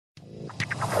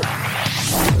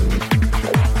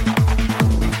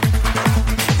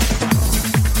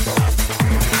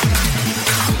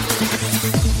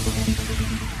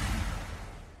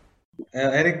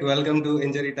Eric, welcome to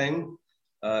Injury Time.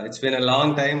 It's been a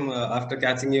long time after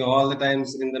catching you all the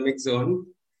times in the mix zone,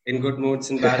 in good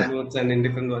moods, in bad moods, and in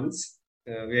different ones.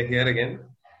 We are here again.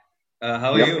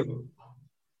 How are you?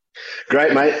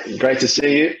 Great, mate. Great to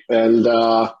see you. And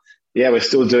we're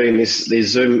still doing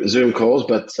these Zoom calls,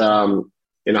 but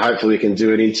hopefully we can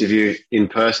do an interview in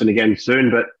person again soon.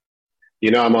 But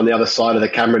I'm on the other side of the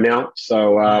camera now,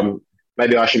 so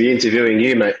maybe I should be interviewing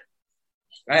you, mate.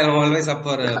 I'm always up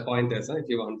for pointers if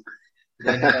you want.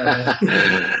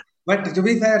 But to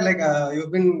be fair,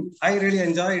 I really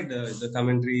enjoyed the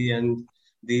commentary and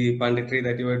the punditry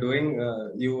that you were doing.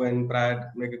 You and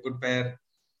Brad make a good pair.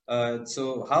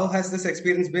 So how has this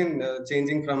experience been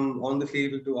changing from on the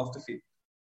field to off the field?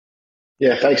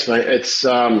 Yeah, thanks, mate. It's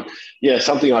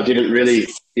something I didn't really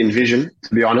envision,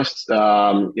 to be honest.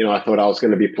 I thought I was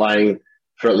going to be playing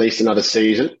for at least another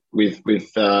season with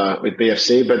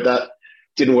BFC, but that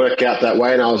didn't work out that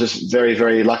way. And I was just very,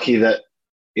 very lucky that,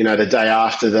 the day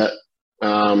after that,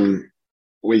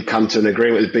 we'd come to an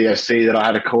agreement with BFC that I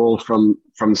had a call from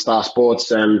Star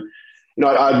Sports. And,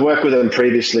 I'd worked with them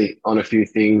previously on a few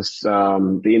things.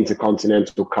 The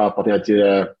Intercontinental Cup, I think I did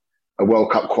a World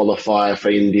Cup qualifier for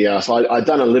India. So I'd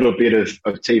done a little bit of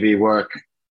TV work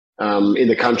in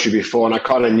the country before, and I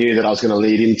kind of knew that I was going to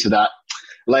lead into that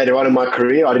later on in my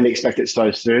career. I didn't expect it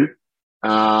so soon.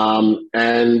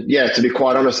 To be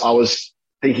quite honest, I was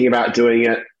thinking about doing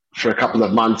it for a couple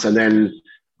of months and then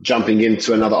jumping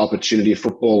into another opportunity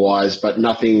football-wise, but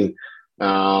nothing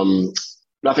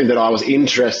that I was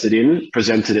interested in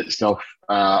presented itself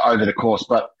over the course.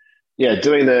 But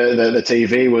doing the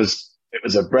TV was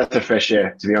a breath of fresh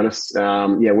air, to be honest.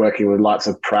 Working with lots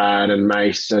of Pratt and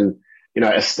Mace and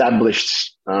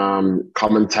established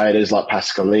commentators like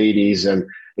Pascalides and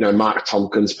Mark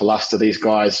Tompkins, Palasta, these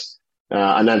guys.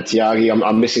 Anand Tyagi,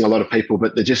 I'm missing a lot of people,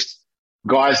 but they're just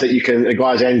guys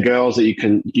and girls that you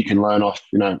can learn off,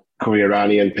 Kuri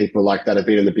Irani and people like that have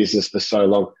been in the business for so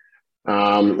long.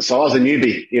 So I was a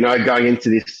newbie, going into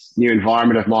this new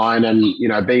environment of mine, and,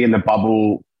 being in the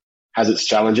bubble has its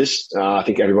challenges. I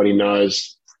think everybody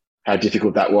knows how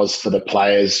difficult that was for the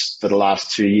players for the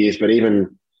last 2 years, but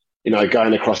even,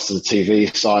 going across to the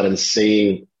TV side and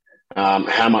seeing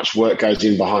how much work goes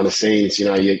in behind the scenes,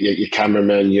 your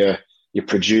cameramen, your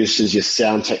producers, your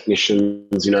sound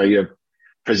technicians, your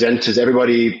presenters,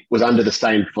 everybody was under the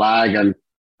same flag, and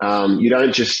you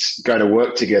don't just go to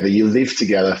work together, you live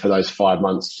together for those 5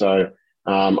 months. So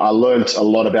I learned a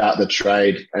lot about the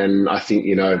trade, and I think,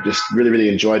 just really, really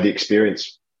enjoyed the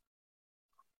experience.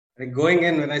 Going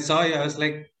in, when I saw you, I was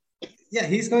like, yeah,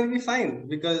 he's going to be fine,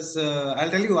 because I'll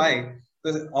tell you why.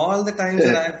 Because all the times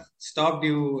that I've stopped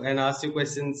you and asked you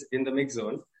questions in the mix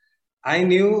zone, I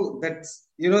knew that,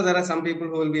 there are some people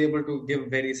who will be able to give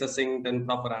very succinct and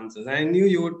proper answers. I knew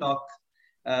you would talk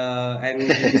and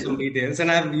give some details.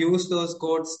 And I've used those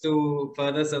quotes to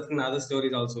further certain other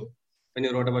stories also. When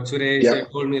you wrote about Suresh, you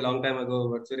told me a long time ago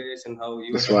about Suresh and how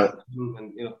you were him,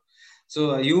 and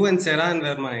So you and Seran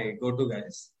were my go-to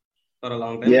guys for a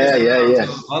long time.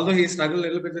 Although he struggled a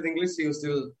little bit with English, he was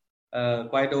still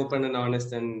quite open and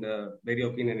honest and very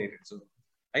opinionated. So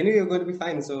I knew you were going to be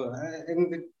fine. So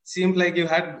and it seemed like you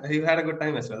had a good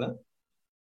time as well. Huh?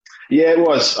 Yeah, it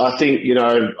was. I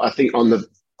think on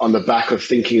the back of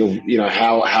thinking of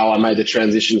how I made the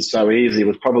transition so easy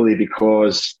was probably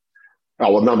because,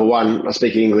 number one, I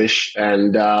speak English,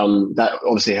 and that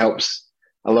obviously helps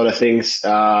a lot of things.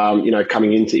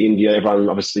 Coming into India, everyone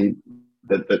obviously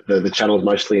the channel is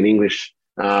mostly in English.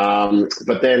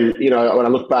 But then when I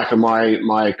look back at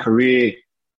my career,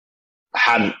 I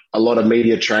had a lot of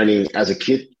media training as a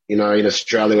kid. In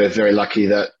Australia, we're very lucky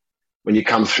that when you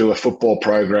come through a football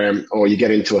program or you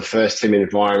get into a first team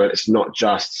environment, it's not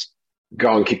just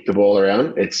go and kick the ball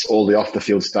around. It's all the off the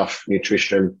field stuff,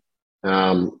 nutrition,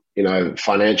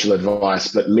 financial advice,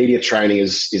 but media training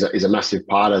is a massive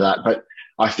part of that. But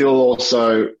I feel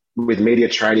also with media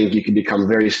training, you can become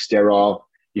very sterile.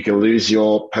 You can lose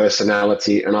your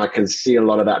personality. And I can see a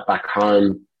lot of that back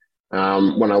home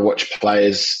when I watch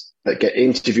players that get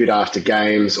interviewed after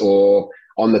games or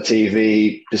on the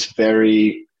TV, just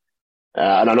very,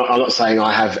 and I'm not saying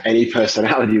I have any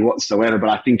personality whatsoever, but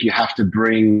I think you have to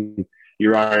bring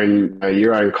your own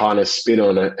kind of spin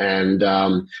on it. And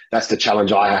that's the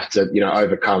challenge I have to,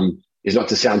 overcome, is not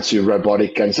to sound too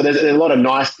robotic. And so there's a lot of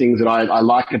nice things that I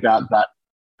like about that.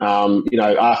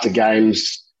 After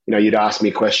games, you'd ask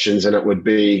me questions and it would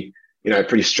be,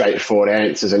 pretty straightforward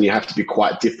answers, and you have to be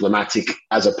quite diplomatic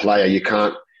as a player. You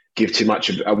can't give too much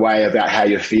away about how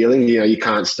you're feeling. You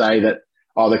can't say that,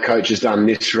 the coach has done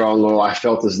this wrong, or I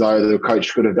felt as though the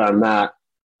coach could have done that.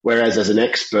 Whereas as an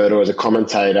expert or as a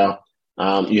commentator,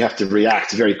 you have to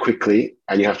react very quickly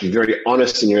and you have to be very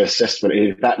honest in your assessment. And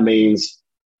if that means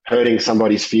hurting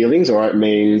somebody's feelings or it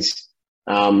means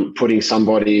putting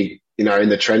somebody, in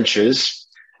the trenches,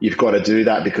 you've got to do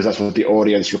that because that's what the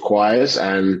audience requires.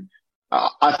 And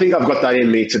I think I've got that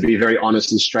in me to be very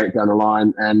honest and straight down the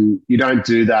line. And you don't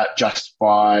do that just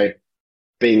by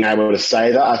being able to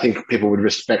say that. I think people would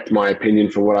respect my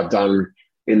opinion for what I've done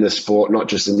in the sport, not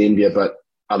just in India, but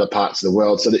other parts of the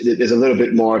world. So there's a little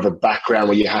bit more of a background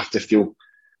where you have to feel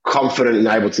confident and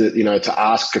able to, to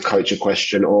ask a coach a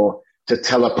question or to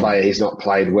tell a player he's not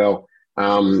played well.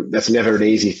 That's never an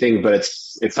easy thing, but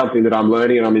it's something that I'm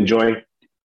learning and I'm enjoying.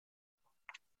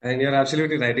 And you're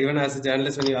absolutely right. Even as a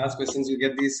journalist, when you ask questions, you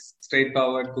get these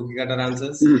straightforward, cookie-cutter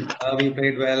answers. We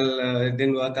played well, it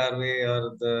didn't work our way,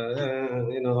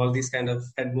 or all these kind of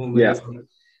head movements. Yeah.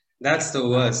 That's the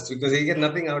worst because you get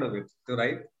nothing out of it,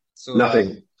 right? So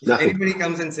nothing. If anybody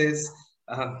comes and says,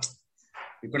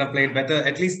 we could have played better,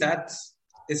 at least that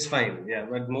is fine. Yeah,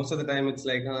 but most of the time it's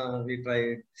like, we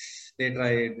tried, they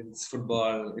tried, it's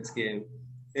football, it's game.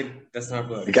 It does not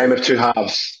work. The game of two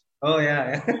halves. Oh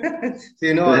yeah. So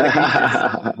you know.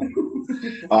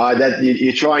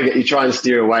 You try and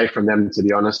steer away from them, to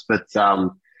be honest. But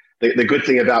the good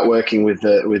thing about working with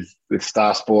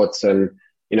Star Sports and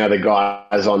the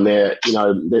guys on there,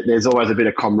 there's always a bit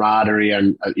of camaraderie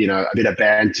and a bit of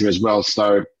banter as well.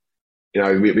 So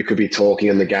we could be talking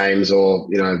in the games or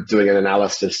doing an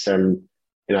analysis and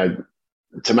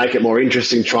to make it more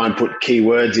interesting, try and put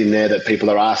keywords in there that people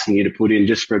are asking you to put in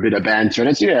just for a bit of banter. And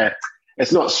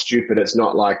it's not stupid. It's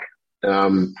not like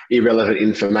irrelevant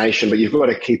information, but you've got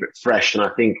to keep it fresh. And I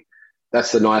think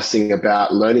that's the nice thing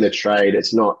about learning the trade.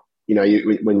 It's not,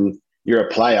 when you're a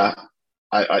player,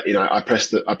 I press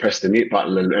the mute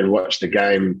button and watch the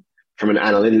game from an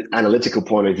analytical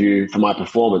point of view for my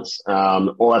performance,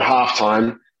 or at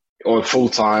halftime or full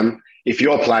time. If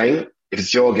you're playing, if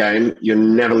it's your game, you're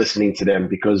never listening to them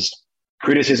because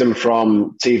criticism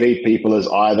from TV people is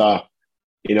either,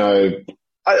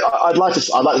 I'd like to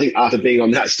think after being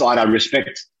on that side, I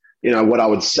respect, what I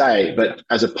would say. But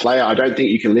as a player, I don't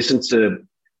think you can listen to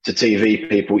TV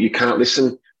people. You can't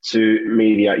listen to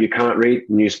media. You can't read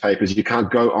newspapers. You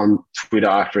can't go on Twitter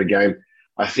after a game.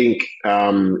 I think,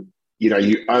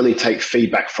 you only take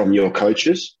feedback from your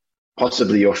coaches,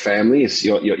 possibly your family, it's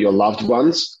your loved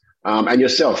ones, and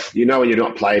yourself. When you're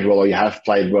not played well or you have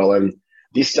played well. And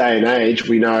this day and age,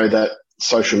 we know that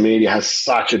social media has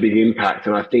such a big impact.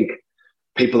 And I think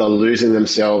people are losing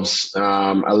themselves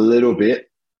a little bit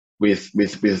with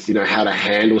how to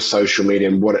handle social media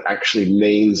and what it actually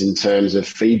means in terms of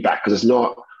feedback. Because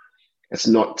it's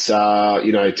not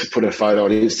to put a photo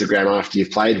on Instagram after you've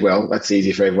played well. That's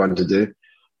easy for everyone to do.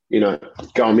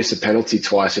 Go and miss a penalty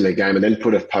twice in a game and then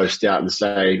put a post out and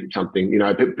say something.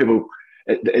 People.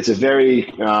 It's a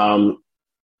very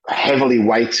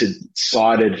heavily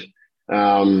sided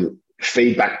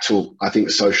feedback tool, I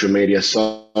think, social media.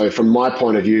 So from my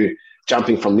point of view,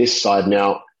 jumping from this side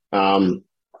now,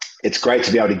 it's great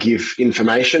to be able to give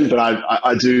information, but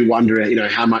I do wonder,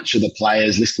 how much of the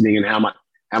players listening and how much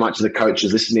of the coach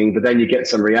is listening. But then you get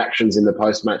some reactions in the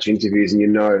post-match interviews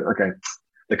and okay,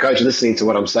 the coach is listening to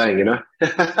what I'm saying,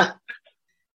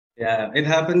 Yeah, it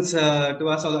happens to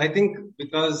us all. I think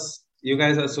because you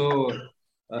guys are so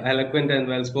eloquent and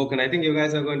well-spoken, I think you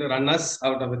guys are going to run us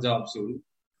out of a job soon.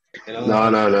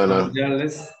 No.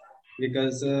 Journalists,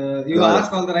 because you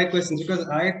ask all the right questions. Because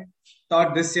I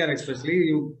thought this year,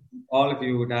 especially all of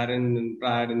you, Darren and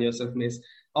Brad and yourself, Miss,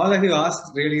 all of you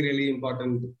asked really, really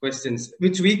important questions,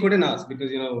 which we couldn't ask because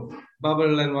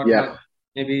bubble and whatnot. Yeah.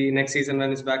 Maybe next season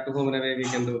when it's back to home and away, we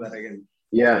can do that again.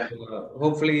 Yeah. So,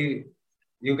 hopefully,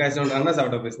 you guys don't run us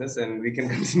out of business and we can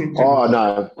continue.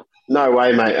 No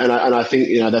way, mate. And I think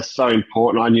that's so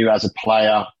important. I knew as a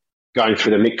player, going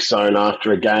through the mix zone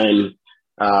after a game,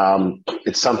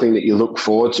 it's something that you look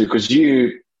forward to because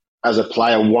you, as a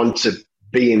player, want to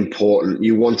be important.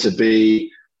 You want to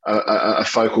be a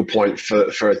focal point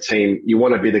for a team. You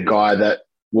want to be the guy that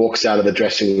walks out of the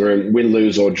dressing room, win,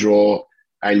 lose or draw,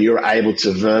 and you're able to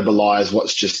verbalize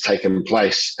what's just taken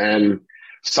place. And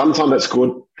sometimes that's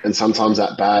good and sometimes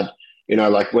that's bad.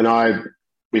 Like when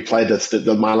we played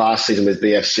my last season with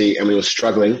BFC and we were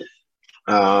struggling,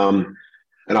 and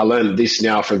I learned this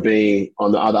now from being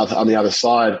on the other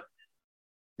side.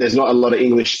 There's not a lot of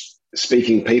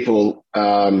English-speaking people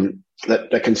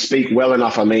that can speak well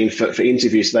enough. I mean, for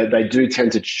interviews, they do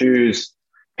tend to choose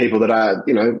people that are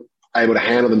able to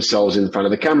handle themselves in front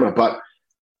of the camera. But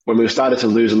when we started to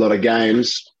lose a lot of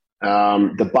games,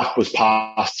 the buck was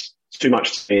passed too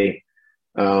much to me.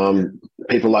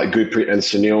 People like Gurpreet and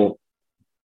Sunil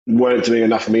weren't doing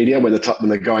enough media when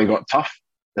the going got tough.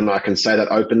 And I can say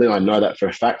that openly. I know that for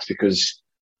a fact because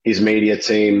his media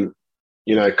team,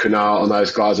 Kunal and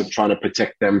those guys are trying to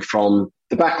protect them from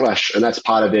the backlash. And that's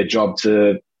part of their job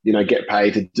to, get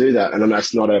paid to do that. And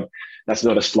that's not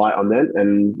a slight on them.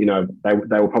 And,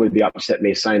 they will probably be upset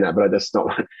me saying that, but that's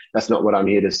not what I'm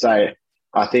here to say.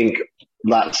 I think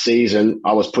that season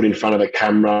I was put in front of a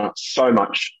camera so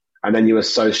much, and then you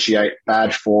associate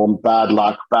bad form, bad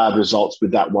luck, bad results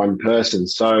with that one person.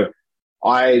 So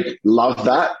I love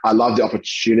that. I love the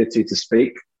opportunity to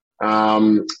speak.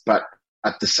 But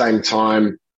at the same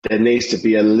time, there needs to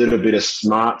be a little bit of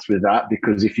smarts with that,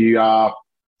 because if you are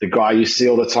the guy you see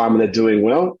all the time and they're doing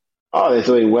well, they're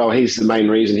doing well. He's the main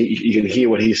reason. You can hear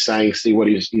what he's saying, see what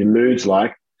his mood's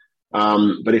like.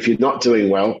 But if you're not doing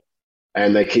well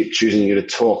and they keep choosing you to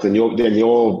talk, then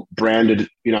you're branded,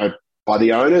 by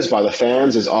the owners, by the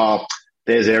fans as,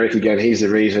 there's Erik again. He's the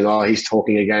reason. He's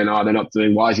talking again. They're not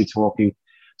doing. Why is he talking?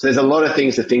 So there's a lot of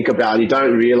things to think about. You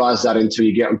don't realize that until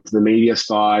you get onto the media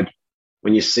side,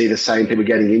 when you see the same people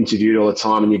getting interviewed all the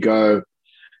time, and you go,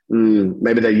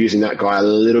 maybe they're using that guy a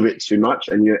little bit too much.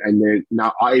 And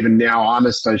now I'm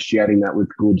associating that with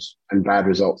good and bad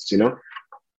results.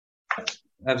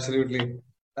 Absolutely.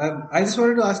 I just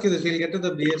wanted to ask you this. We'll get to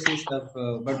the BFC stuff,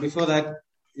 but before that,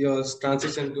 your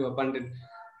transition to a pundit.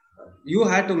 You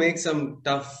had to make some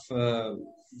tough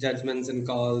judgments and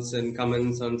calls and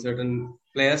comments on certain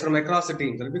players from across the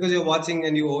team, because you're watching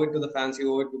and you owe it to the fans,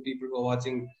 you owe it to people who are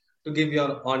watching to give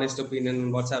your honest opinion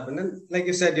on what's happened. And like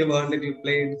you said, you've earned it, you've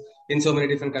played in so many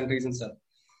different countries and stuff.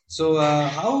 So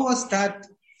how was that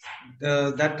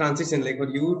transition, like for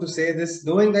you to say this,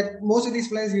 knowing that most of these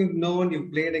players you've known,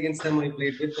 you've played against them or you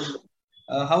played with them?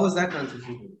 How was that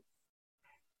transition?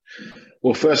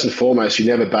 Well, first and foremost, you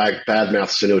never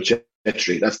badmouth Sunil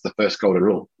Chetri. That's the first golden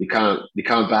rule. You can't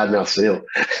badmouth Sunil.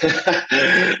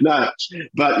 No,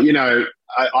 but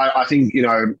I think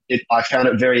I found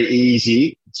it very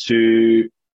easy to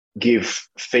give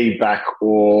feedback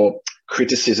or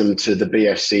criticism to the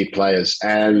BFC players,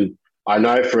 and I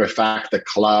know for a fact the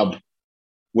club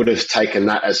would have taken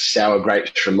that as sour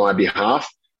grapes from my behalf.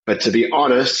 But to be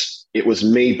honest, it was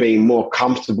me being more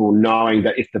comfortable knowing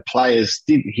that if the players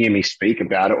did hear me speak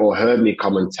about it or heard me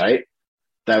commentate,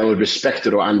 they would respect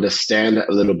it or understand it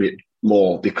a little bit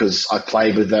more, because I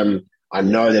played with them. I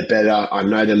know they're better. I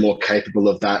know they're more capable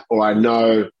of that, or I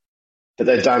know that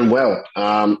they've done well.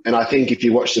 And I think if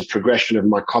you watch the progression of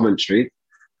my commentary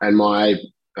and my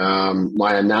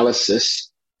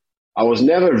analysis, I was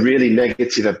never really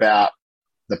negative about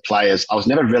the players. I was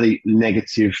never really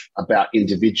negative about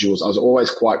individuals. I was always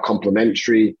quite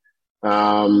complimentary,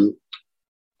 or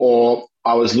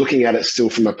I was looking at it still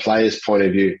from a player's point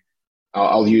of view.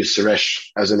 I'll use Suresh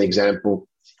as an example.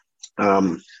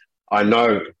 I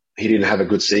know he didn't have a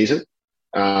good season.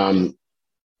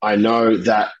 I know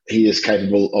that he is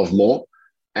capable of more.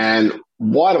 And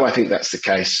why do I think that's the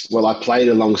case? Well, I played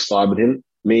alongside with him.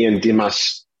 Me and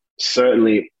Dimas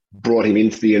certainly brought him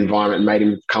into the environment, made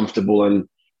him comfortable, and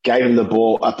gave him the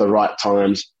ball at the right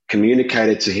times,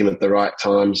 communicated to him at the right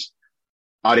times.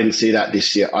 I didn't see that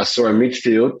this year. I saw a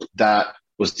midfield that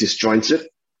was disjointed.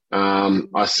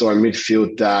 I saw a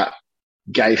midfield that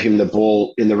gave him the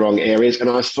ball in the wrong areas, and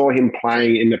I saw him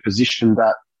playing in a position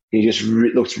that he just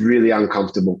looks really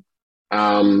uncomfortable.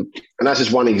 And that's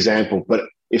just one example. But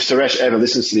if Suresh ever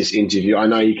listens to this interview, I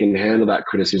know he can handle that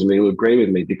criticism. He will agree with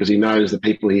me, because he knows the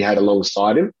people he had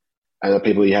alongside him and the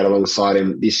people he had alongside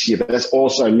him this year. But that's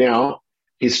also now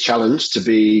his challenge to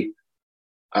be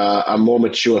a more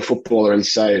mature footballer and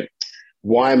say,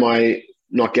 why am I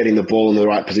not getting the ball in the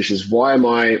right positions? Why am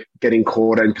I getting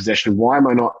caught in possession? Why am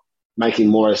I not making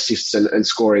more assists and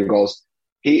scoring goals?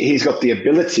 He's got the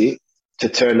ability to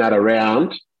turn that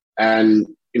around and,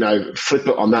 flip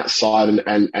it on that side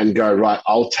and go, right,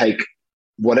 I'll take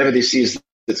whatever this is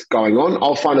that's going on.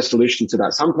 I'll find a solution to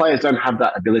that. Some players don't have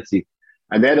that ability.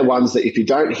 And they're the ones that if you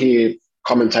don't hear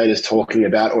commentators talking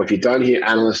about, or if you don't hear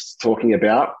analysts talking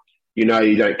about, you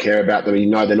don't care about them,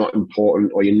 they're not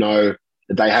important, or that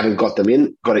they haven't got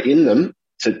it in them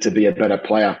to be a better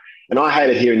player. And I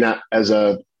hated hearing that as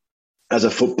a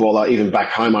footballer. Even back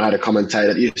home, I had a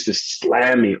commentator that used to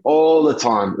slam me all the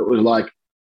time. It was like,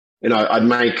 I'd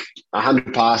make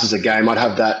 100 passes a game. I'd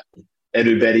have that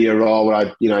Edu Bedia role where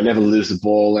I'd, never lose the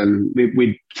ball, and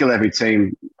we'd kill every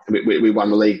team. We won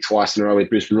the league twice in a row with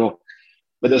Brisbane Roar.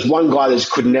 But there's one guy that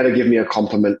just could never give me a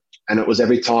compliment, and it was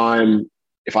every time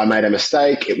if I made a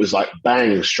mistake, it was like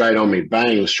bang, straight on me,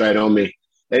 bang, straight on me.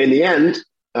 And in the end,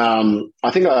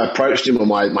 I think I approached him, or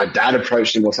my dad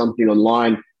approached him or something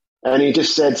online, and he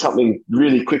just said something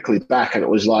really quickly back, and it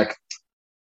was like,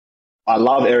 I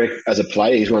love Erik as a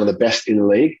player. He's one of the best in the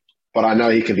league, but I know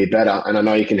he can be better, and I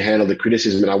know he can handle the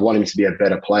criticism, and I want him to be a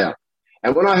better player.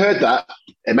 And when I heard that,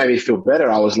 it made me feel better.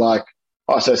 I was like,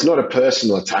 oh, so it's not a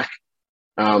personal attack.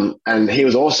 And he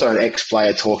was also an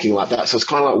ex-player talking like that. So it's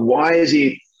kind of like, why is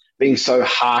he being so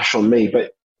harsh on me?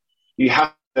 But you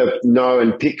have to know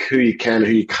and pick who you can and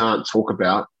who you can't talk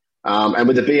about. And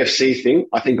with the BFC thing,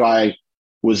 I think I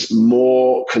was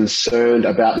more concerned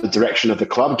about the direction of the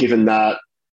club, given that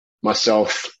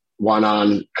myself,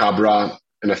 Wanan, Cabra,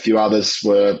 and a few others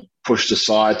were pushed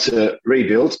aside to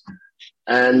rebuild.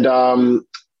 And,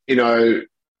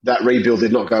 that rebuild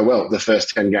did not go well the first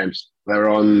 10 games. They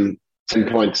were on 10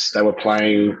 points. They were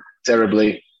playing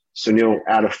terribly. Sunil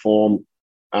out of form,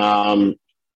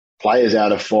 players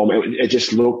out of form. It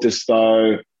just looked as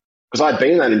though, because I'd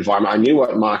been in that environment, I knew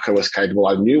what Marco was capable.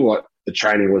 I knew what the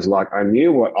training was like. I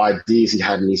knew what ideas he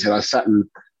had in his head. I sat in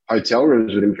hotel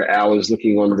rooms with him for hours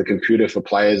looking on the computer for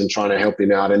players and trying to help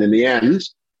him out. And in the end,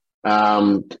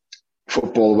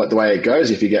 football, the way it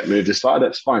goes, if you get moved aside,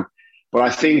 that's fine. But I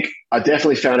think I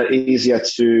definitely found it easier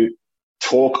to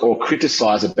talk or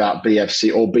criticize about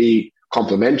BFC or be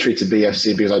complimentary to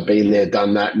BFC because I'd been there,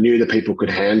 done that, knew that people could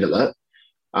handle it.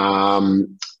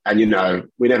 And,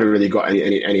 we never really got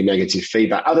any negative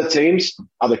feedback. Other teams,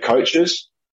 other coaches,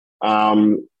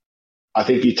 I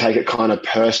think you take it kind of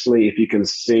personally if you can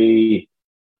see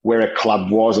where a club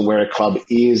was and where a club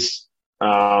is.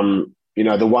 The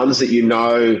ones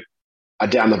that are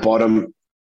down the bottom,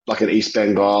 like an East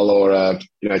Bengal or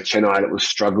Chennai that was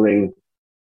struggling,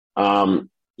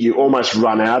 you almost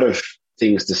run out of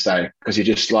things to say because you're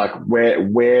just like, where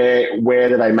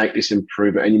do they make this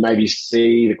improvement? And you maybe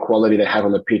see the quality they have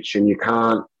on the pitch, and you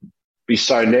can't be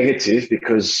so negative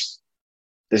because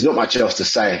there's not much else to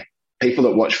say. People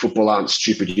that watch football aren't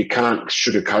stupid. You can't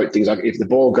sugarcoat things. Like if the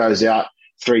ball goes out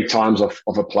 3 times off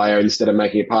a player instead of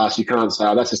making a pass, you can't say,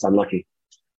 "Oh, that's just unlucky."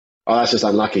 Oh, that's just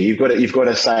unlucky. You've got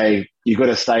to say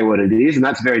what it is, and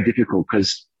that's very difficult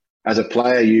because as a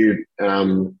player, you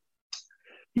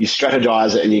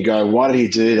strategize it and you go, "Why did he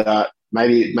do that?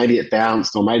 Maybe it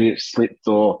bounced or maybe it slipped,"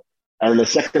 and the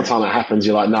second time it happens,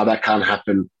 you're like, "No, that can't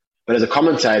happen." But as a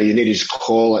commentator, you need to just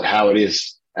call it how it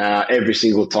is every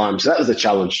single time. So that was the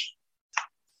challenge.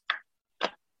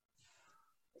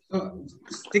 So,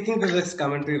 sticking to this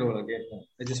commentary role again,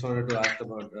 I just wanted to ask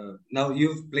about, now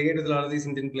you've played with a lot of these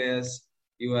Indian players.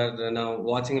 You are now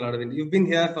watching a lot of Indian. You've been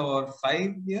here for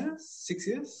 5 years, 6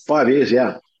 years? 5 years,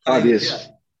 yeah. 5 years. Yeah.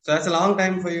 So that's a long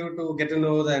time for you to get to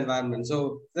know the environment.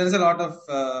 So there's a lot of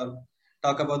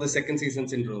talk about the second season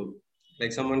syndrome.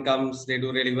 Like someone comes, they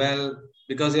do really well.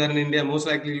 Because you're in India, most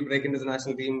likely you'll break into the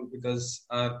national team because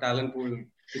our talent pool,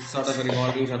 it's sort of a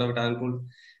revolving sort of a talent pool.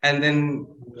 And then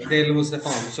they lose the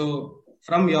form. So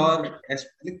from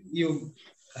you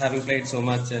having played so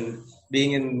much and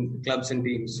being in clubs and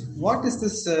teams, what is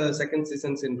this second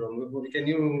season syndrome? Can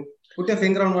you put your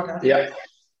finger on what happened? Yeah.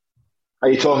 Are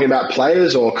you talking about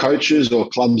players or coaches or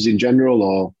clubs in general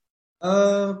or?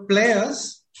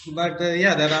 Players, but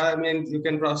you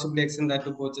can possibly extend that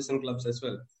to coaches and clubs as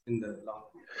well in the long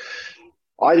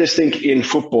run. I just think in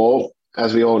football,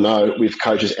 as we all know, with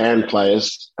coaches and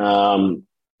players,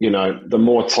 the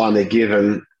more time they're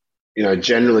given,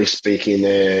 generally speaking,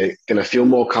 they're going to feel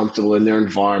more comfortable in their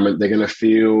environment. They're going to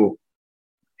feel,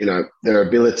 their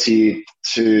ability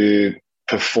to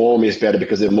perform is better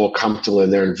because they're more comfortable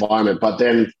in their environment. But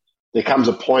then there comes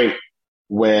a point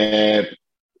where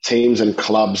teams and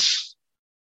clubs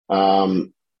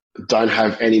don't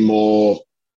have any more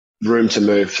room to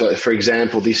move. So, for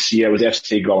example, this year with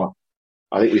FC Goa,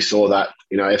 I think we saw that,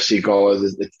 FC Goa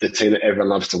is the team that everyone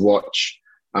loves to watch.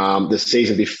 The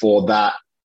season before that,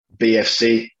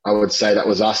 BFC, I would say that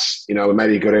was us. We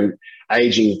maybe got an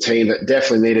aging team that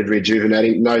definitely needed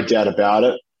rejuvenating, no doubt about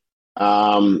it.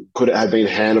 Could it have been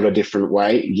handled a different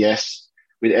way? Yes.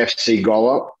 With FC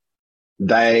Goa,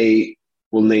 they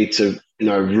will need to,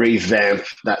 revamp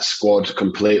that squad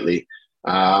completely.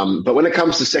 But when it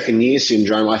comes to second year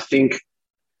syndrome, I think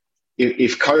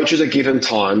if coaches are given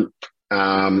time,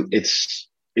 it's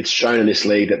shown in this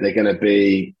league that they're going to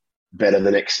be better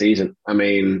the next season. I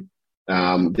mean,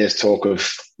 there's talk of,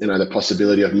 the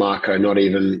possibility of Marco not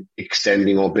even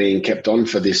extending or being kept on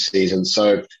for this season.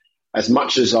 So as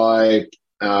much as I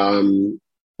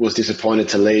was disappointed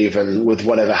to leave and with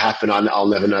whatever happened, I'll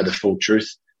never know the full truth.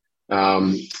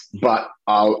 But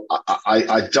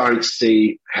I don't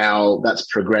see how that's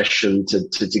progression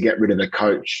to get rid of the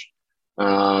coach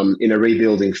in a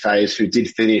rebuilding phase who did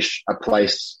finish a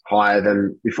place higher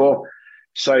than before.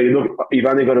 So you've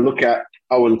only got to look at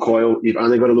Owen Coyle. You've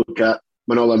only got to look at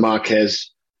Manolo Marquez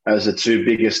as the two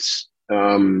biggest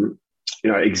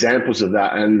examples of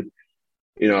that. And,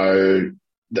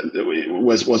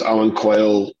 was Owen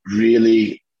Coyle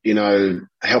really,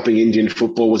 helping Indian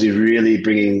football? Was he really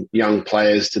bringing young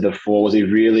players to the fore? Was he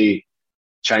really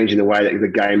changing the way that the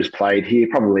game's played here?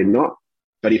 Probably not.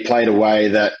 But he played a way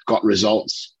that got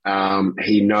results.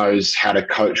 He knows how to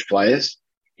coach players.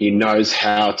 He knows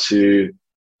how to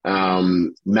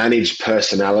manage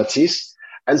personalities.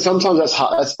 And sometimes that's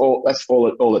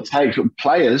all it takes. But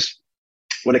players,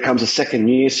 when it comes to second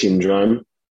year syndrome,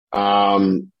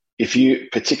 particularly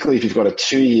if you've got a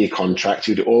 2-year contract,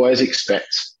 you'd always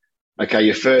expect, okay,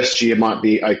 your first year might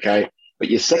be okay, but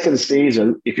your second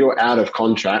season, if you're out of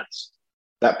contract,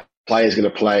 that player is going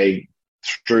to play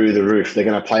through the roof. They're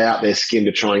going to play out their skin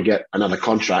to try and get another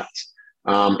contract.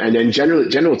 And then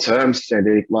general terms,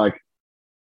 Sandy, like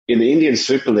in the Indian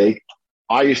Super League,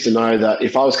 I used to know that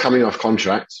if I was coming off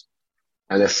contract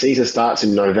and the season starts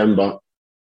in November,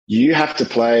 you have to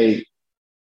play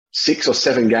 6 or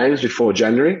 7 games before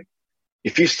January.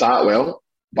 If you start well,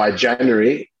 by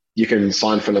January, you can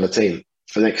sign for another team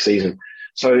for next season.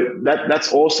 So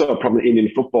that's also a problem Indian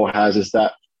football has, is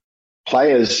that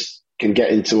players can get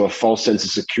into a false sense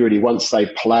of security once they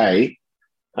play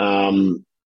and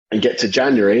get to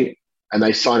January and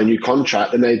they sign a new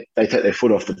contract, and they take their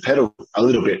foot off the pedal a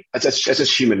little bit. That's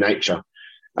just human nature.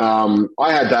 I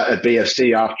had that at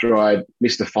BFC after I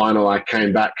missed the final. I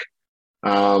came back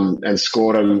and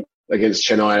scored them against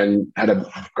Chennai and had a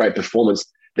great performance.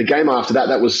 The game after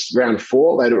that was round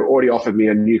 4. They'd already offered me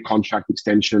a new contract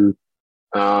extension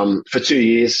for 2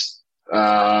 years.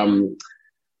 That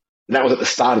was at the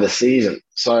start of the season.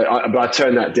 So I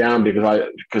turned that down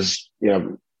because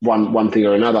one thing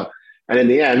or another. And in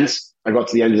the end, I got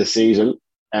to the end of the season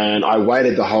and I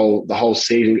waited the whole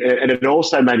season. And it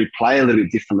also made me play a little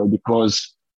bit differently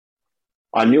because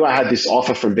I knew I had this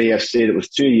offer from BFC that was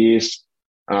 2 years.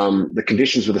 The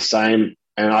conditions were the same.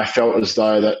 And I felt as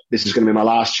though that this is going to be my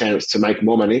last chance to make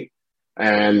more money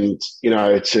and,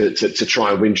 to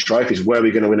try and win trophies. Were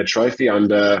we going to win a trophy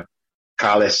under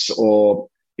Carles or,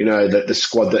 the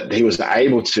squad that he was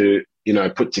able to,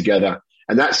 put together?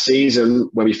 And that season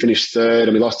when we finished 3rd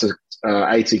and we lost to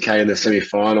ATK in the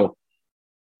semi-final,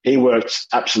 he worked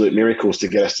absolute miracles to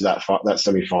get us to that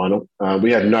semi-final.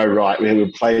 We had no right.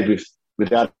 We played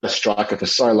without a striker for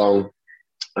so long.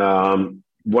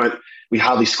 We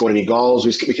hardly scored any goals.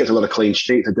 We kept a lot of clean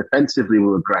sheets, and defensively we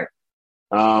were great.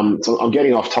 So I'm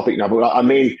getting off topic now, but I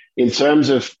mean, in terms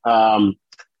of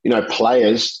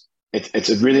players, it's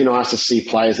really nice to see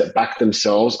players that back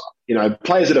themselves.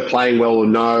 Players that are playing well will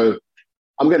know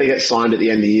I'm going to get signed at the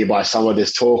end of the year by someone.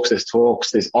 There's talks,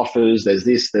 there's offers, there's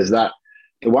this, there's that.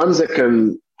 The ones that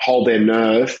can hold their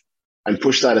nerve and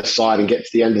push that aside and get to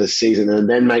the end of the season and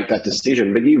then make that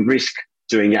decision, but you risk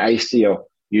doing your ACL.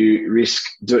 You risk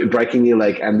breaking your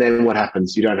leg, and then what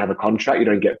happens? You don't have a contract, you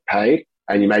don't get paid,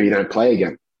 and maybe you don't play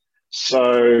again.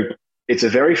 So it's a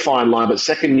very fine line, but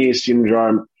second year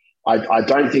syndrome, I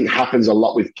don't think happens a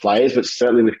lot with players, but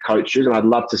certainly with coaches. And I'd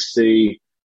love to see,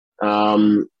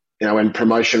 when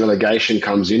promotion relegation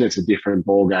comes in, it's a different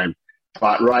ball game.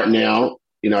 But right now,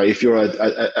 if you're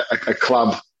a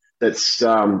club that's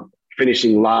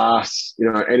finishing last,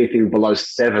 anything below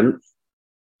 7th,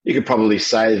 you could probably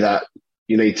say that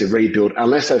you need to rebuild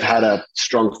unless they've had a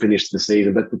strong finish to the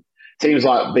season. But teams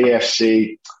like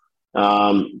BFC,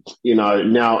 now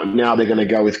they're going to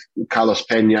go with Carlos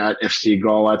Pena at FC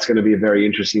Goa. It's going to be a very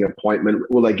interesting appointment.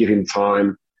 Will they give him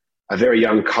time? A very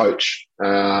young coach.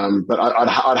 But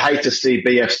I'd hate to see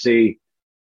BFC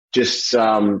just,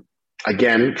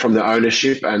 again, from the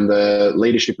ownership and the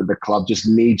leadership of the club, just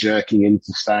knee-jerking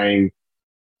into saying,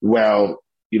 well,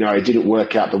 it didn't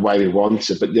work out the way we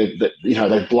wanted, but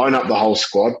they've blown up the whole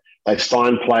squad. They've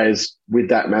signed players with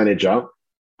that manager,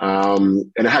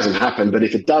 and it hasn't happened. But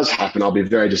if it does happen, I'll be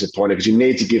very disappointed because you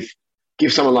need to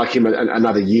give someone like him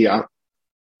another year.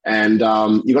 And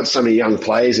you've got so many young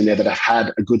players in there that have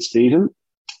had a good season.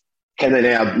 Can they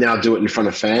now do it in front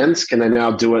of fans? Can they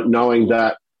now do it knowing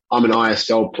that I'm an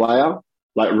ISL player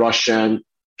like Roshan,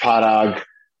 Parag,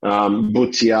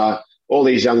 Bhutia, all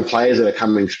these young players that are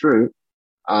coming through?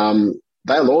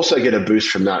 They'll also get a boost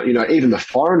from that. Even the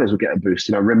foreigners will get a boost.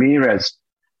 Ramirez,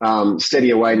 steady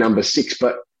away number 6,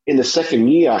 but in the second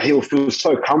year, he'll feel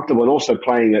so comfortable and also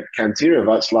playing at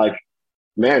Kantirava. It's like,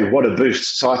 man, what a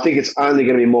boost. So I think it's only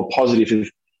going to be more positive,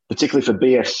 particularly for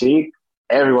BFC.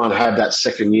 Everyone have that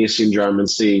second year syndrome and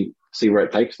see where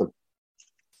it takes them.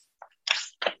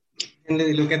 And then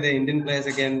you look at the Indian players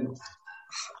again.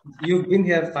 You've been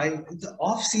here 5. The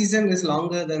off season is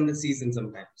longer than the season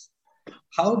sometimes.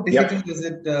 How difficult is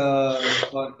it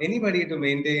for anybody to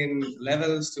maintain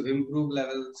levels, to improve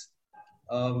levels?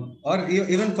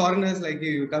 Even foreigners like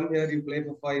you come here, you play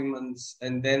for 5 months,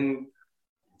 and then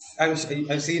I've seen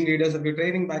videos of you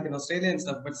training back in Australia and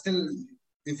stuff, but still,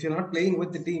 if you're not playing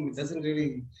with the team, it doesn't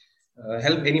really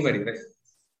help anybody, right?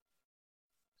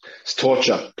 It's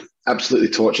torture, absolutely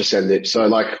torture, Sandeep. So,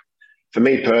 like, for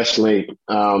me personally,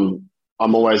 I'm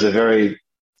always a very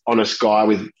honest guy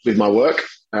with my work.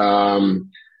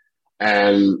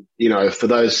 And, you know, for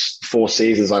those 4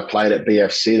 seasons I played at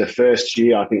BFC, the first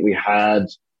year I think we had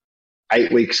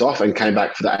 8 weeks off and came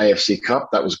back for the AFC Cup.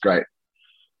 That was great.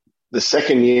 The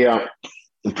second year,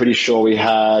 I'm pretty sure we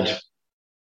had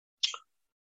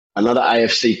another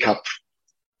AFC Cup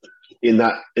in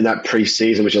that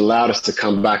pre-season, which allowed us to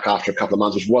come back after a couple of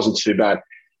months, which wasn't too bad.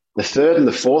 The third and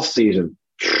the fourth season,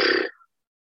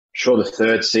 sure, the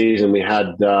third season we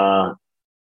had,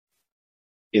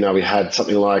 we had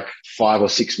something like 5 or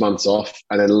 6 months off.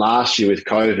 And then last year with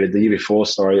COVID, the year before,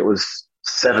 it was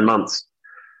 7 months.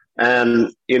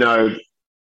 And, you know,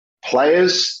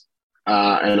 players,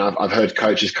 and I've heard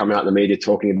coaches come out in the media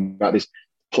talking about this,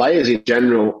 players in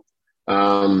general,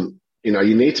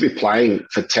 you need to be playing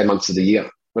for 10 months of the year.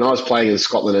 When I was playing in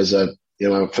Scotland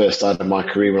first started my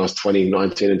career when I was 20,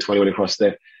 19 and 21 across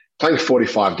there, playing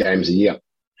 45 games a year.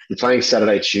 You're playing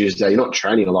Saturday, Tuesday. You're not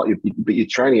training a lot, but you're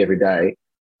training every day.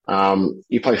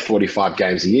 You play 45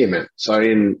 games a year, man. So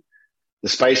in the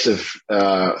space of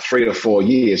 3 or 4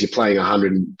 years, you're playing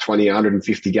 120,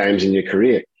 150 games in your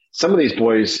career. Some of these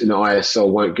boys in the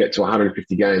ISL won't get to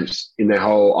 150 games in their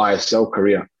whole ISL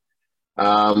career.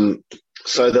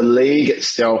 So the league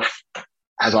itself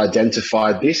has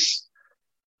identified this.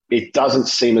 It doesn't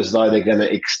seem as though they're going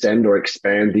to extend or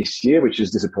expand this year, which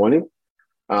is disappointing.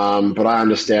 But I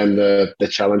understand the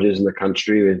challenges in the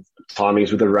country with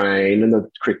timings with the rain and the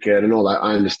cricket and all that.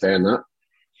 I understand that.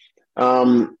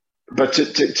 But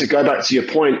to go back to your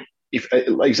point,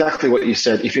 exactly what you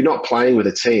said, if you're not playing with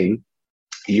a team,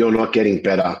 you're not getting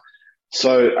better.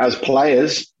 So as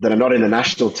players that are not in the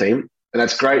national team, and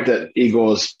that's great that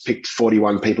Igor's picked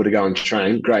 41 people to go and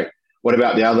train, great. What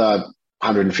about the other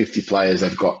 150 players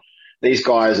they've got? These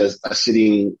guys are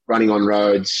sitting, running on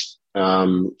roads,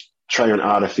 training on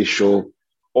artificial,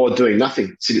 or doing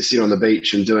nothing, sit on the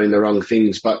beach and doing the wrong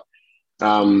things. But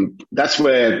that's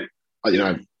where,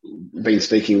 been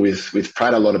speaking with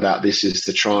Pratt a lot about this, is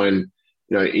to try and,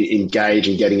 engage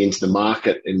in getting into the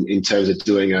market in terms of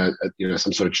doing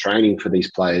some sort of training for these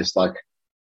players, like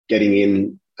getting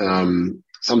in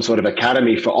some sort of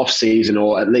academy for off season,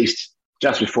 or at least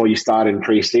just before you start in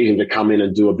pre-season to come in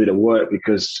and do a bit of work.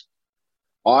 Because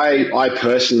I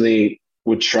personally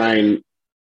would train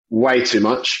way too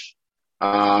much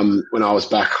when I was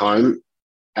back home.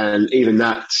 And even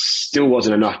that still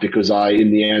wasn't enough, because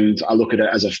in the end, I look at it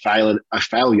as a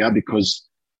failure, because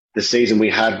the season we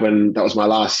had, when that was my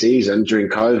last season during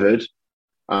COVID,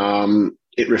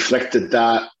 it reflected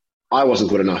that I wasn't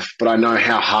good enough. But I know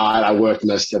how hard I worked in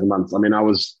those 7 months. I mean, I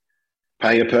was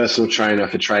paying a personal trainer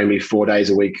for training me 4 days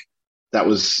a week. That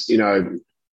was, 2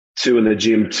 in the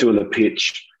gym, 2 on the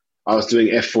pitch. I was doing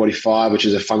F45, which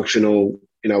is a functional,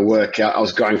 workout. I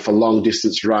was going for long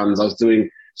distance runs. I was doing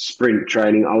sprint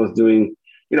training. I was doing,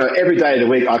 every day of the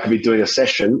week I could be doing a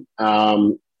session.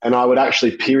 And I would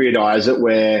actually periodize it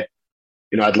where,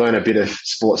 I'd learn a bit of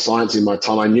sports science in my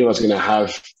time. I knew I was going to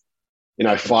have,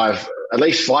 at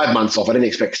least 5 months off. I didn't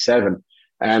expect 7.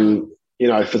 And,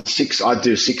 for 6, I'd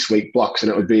do 6-week blocks,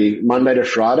 and it would be Monday to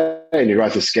Friday, and you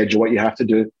write the schedule, what you have to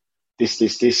do. This.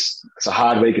 It's a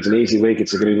hard week. It's an easy week.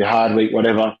 It's going to be a hard week,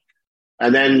 whatever.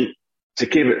 And then to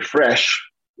keep it fresh,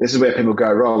 this is where people go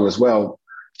wrong as well.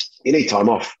 You need time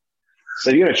off.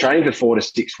 So you're going to train for 4 to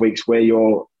 6 weeks where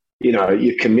you're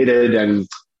committed and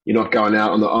you're not going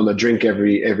out on the drink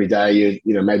every day.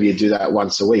 Maybe you do that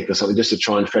once a week or something, just to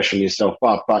try and freshen yourself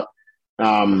up. But,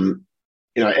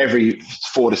 every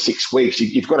 4 to 6 weeks,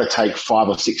 you've got to take 5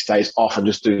 or 6 days off and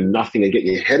just do nothing and get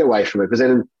your head away from it. Because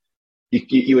then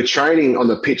you were training on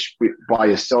the pitch by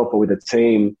yourself or with a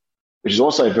team, which is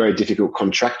also very difficult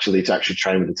contractually to actually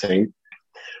train with a team.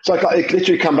 So I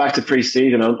literally come back to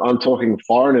pre-season. I'm talking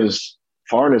foreigners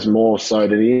more so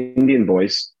than the Indian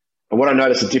boys. And what I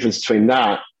noticed the difference between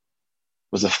that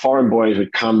was the foreign boys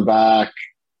would come back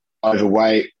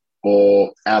overweight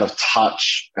or out of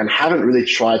touch and haven't really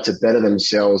tried to better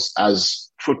themselves as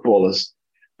footballers.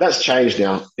 That's changed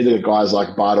now. You look at guys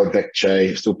like Bardol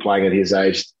Bekche, still playing at his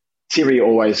age. Thierry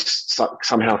always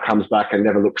somehow comes back and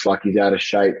never looks like he's out of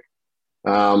shape.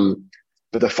 But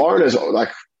the foreigners, like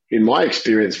in my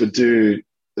experience, would do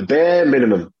the bare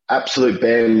minimum, absolute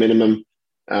bare minimum.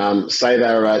 Say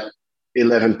they were at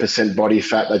 11% body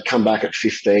fat, they'd come back at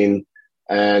 15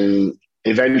 and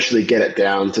eventually get it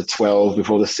down to 12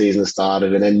 before the season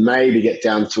started, and then maybe get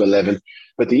down to 11.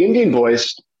 But the Indian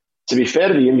boys, to be fair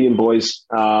to the Indian boys,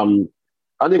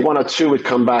 I think one or two would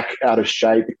come back out of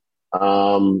shape,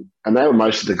 and they were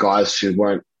most of the guys who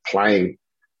weren't playing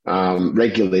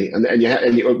regularly. And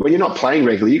when you're not playing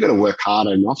regularly, you've got to work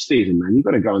harder in off season, man. You've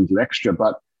got to go and do extra.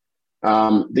 But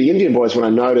the Indian boys, when I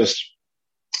noticed,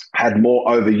 had more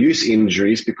overuse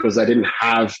injuries because they didn't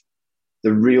have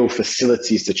the real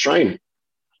facilities to train.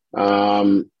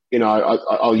 I'll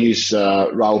use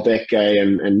Rahul Beke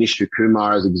and Nishu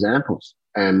Kumar as examples.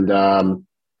 And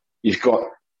you've got,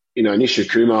 Nishu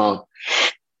Kumar,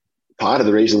 part of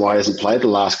the reason why he hasn't played the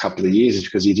last couple of years is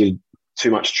because he did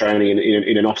too much training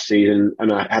in an off-season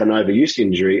and had an overuse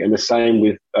injury. And the same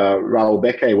with Rahul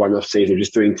Beke, one off-season,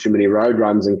 just doing too many road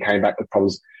runs and came back with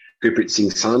problems. Gurpreet Singh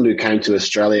Sandhu came to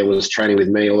Australia, was training with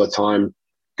me all the time,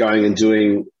 going and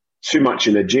doing too much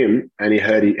in the gym, and he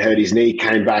hurt his knee,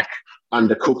 came back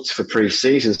undercooked for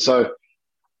pre-season. So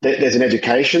there's an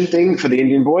education thing for the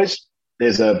Indian boys.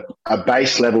 There's a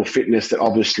base level fitness that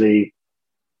obviously,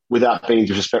 without being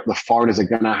disrespectful, the foreigners are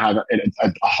going to have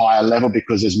a higher level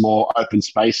because there's more open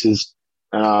spaces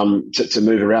to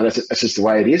move around. That's just the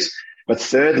way it is. But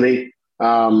thirdly,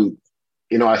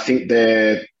 I think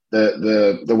the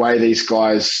way these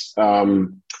guys,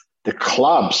 the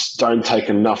clubs don't take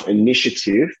enough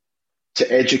initiative to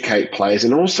educate players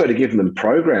and also to give them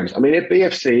programs. I mean, at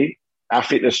BFC, our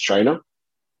fitness trainer,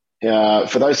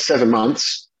 for those 7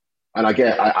 months, and I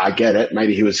get it,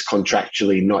 maybe he was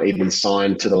contractually not even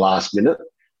signed to the last minute.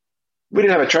 We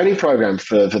didn't have a training program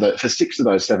for 6 of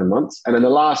those 7 months. And in the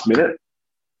last minute,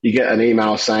 you get an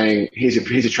email saying, here's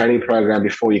a training program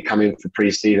before you come in for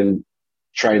pre-season,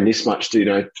 train this much,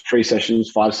 3 sessions,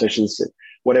 5 sessions,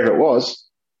 whatever it was.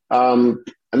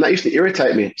 And that used to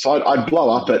irritate me. So I'd blow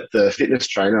up at the fitness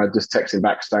trainer. I'd just text him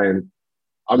back saying,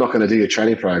 I'm not going to do your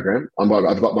training program.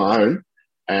 I've got my own,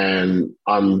 and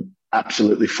I'm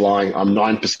absolutely flying. I'm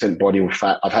 9% body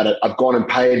fat. I've gone and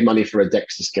paid money for a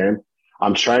DEXA scan.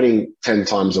 I'm training 10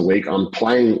 times a week. I'm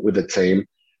playing with the team.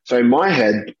 So in my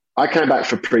head, I came back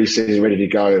for pre-season ready to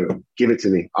go. Give it to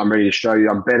me. I'm ready to show you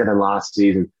I'm better than last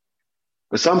season.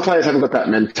 But some players haven't got that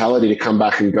mentality to come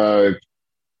back and go,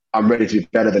 I'm ready to be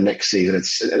better than next season.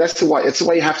 It's the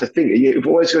way you have to think. You've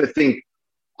always got to think,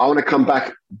 I want to come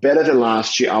back better than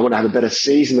last year. I want to have a better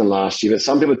season than last year. But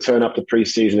some people turn up to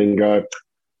pre-season and go,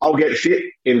 I'll get fit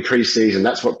in pre-season.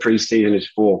 That's what pre-season is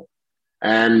for.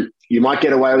 And you might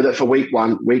get away with it for week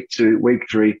 1, week 2, week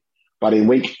 3. But in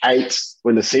week 8,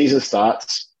 when the season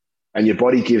starts and your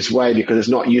body gives way because it's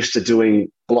not used to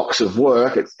doing blocks of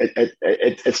work,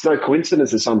 it's no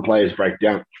coincidence that some players break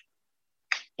down.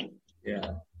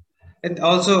 Yeah. And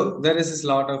also, there is this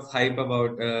lot of hype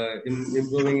about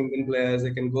improving Indian players.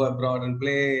 They can go abroad and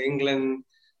play England,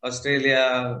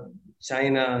 Australia,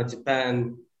 China,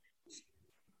 Japan.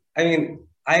 I mean,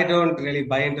 I don't really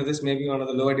buy into this. Maybe one of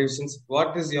the lower divisions.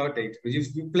 What is your take?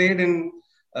 You played in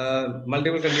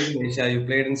multiple countries in Asia. You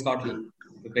played in Scotland.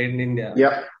 You played in India.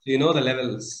 Yep. So you know the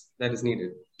levels that is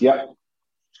needed. Yep.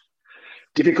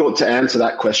 Difficult to answer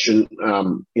that question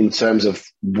in terms of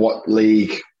what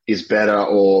league is better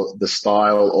or the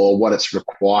style or what it's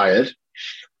required.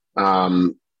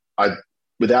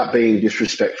 Without being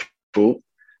disrespectful,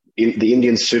 the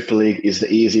Indian Super League is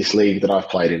the easiest league that I've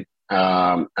played in.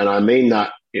 And I mean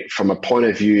that from a point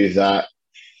of view that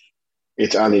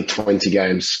it's only 20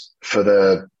 games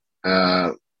for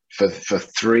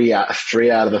three out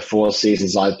of the 4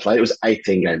 seasons I've played. It was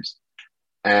 18 games.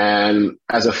 And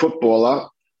as a footballer,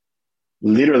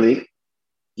 literally,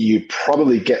 you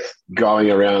probably get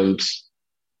going around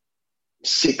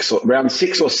 6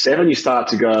 or 7. You start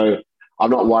to go, I'm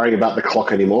not worrying about the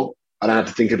clock anymore. I don't have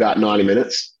to think about 90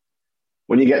 minutes.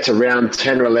 When you get to round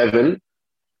 10 or 11,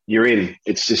 you're in.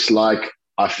 It's just like,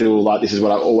 I feel like this is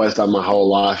what I've always done my whole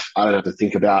life. I don't have to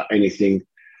think about anything.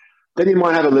 Then you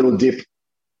might have a little dip,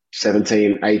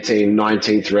 17, 18,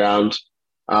 19th round.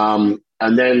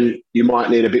 And then you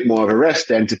might need a bit more of a rest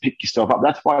then to pick yourself up.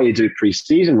 That's why you do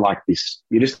pre-season like this.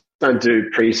 You just don't do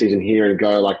pre-season here and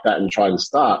go like that and try and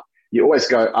start. You always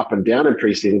go up and down in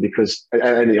pre-season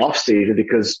and the off-season,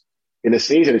 because in the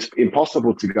season it's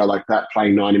impossible to go like that,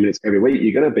 playing 90 minutes every week.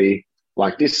 You're going to be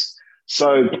like this.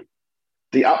 So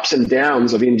the ups and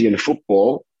downs of Indian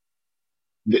football,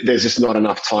 there's just not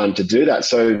enough time to do that.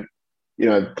 So,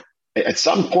 at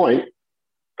some point,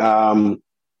 there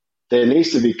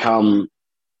needs to become,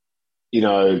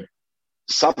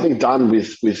 something done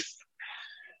with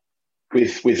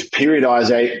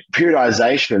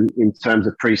periodization in terms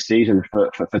of pre-season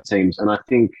for teams. And I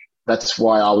think that's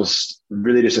why I was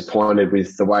really disappointed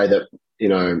with the way that,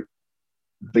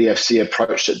 BFC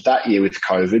approached it that year with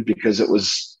COVID, because it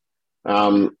was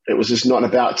just not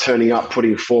about turning up,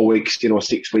 putting 4 weeks in or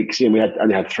 6 weeks in. We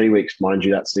only had 3 weeks, mind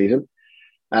you, that season.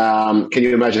 Can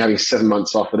you imagine having 7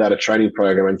 months off without a training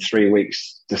program and 3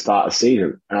 weeks to start a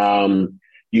season?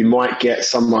 You might get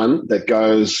someone that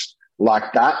goes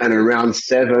like that, and in round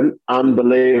 7,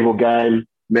 unbelievable game,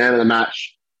 man of the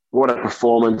match, what a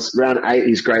performance. Round 8,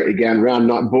 he's great again. Round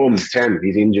 9, boom, 10,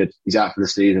 he's injured. He's out for the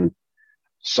season.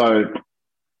 So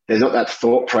there's not that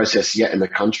thought process yet in the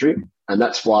country, and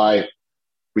that's why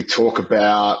we talk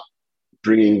about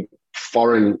bringing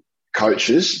foreign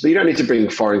coaches, but you don't need to bring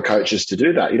foreign coaches to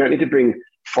do that. You don't need to bring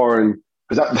foreign,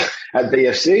 because at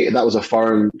BFC, that was a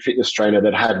foreign fitness trainer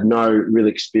that had no real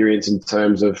experience in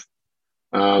terms of,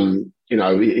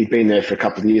 he'd been there for a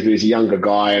couple of years, but he was a younger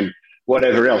guy and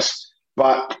whatever else.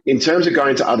 But in terms of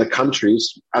going to other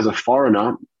countries as a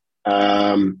foreigner,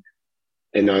 I'll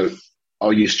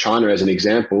use China as an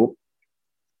example.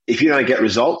 If you don't get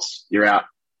results, you're out.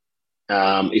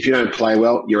 If you don't play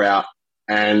well, you're out.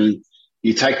 And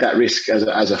you take that risk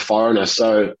as a foreigner.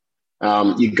 So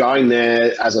you're going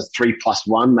there as a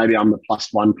 3+1. Maybe I'm the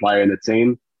 +1 player in the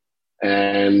team.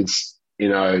 And,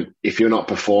 if you're not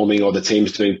performing or the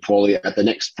team's doing poorly at the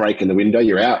next break in the window,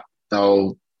 you're out.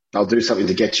 They'll do something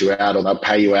to get you out, or they'll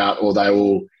pay you out, or they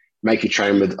will make you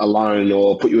train with alone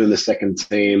or put you in the second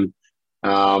team.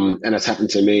 And it's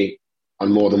happened to me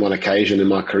on more than one occasion in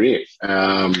my career.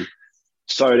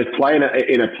 So to play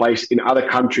in a place in other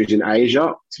countries in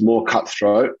Asia, it's more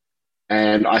cutthroat.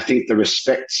 And I think the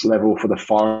respect level for the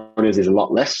foreigners is a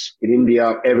lot less. In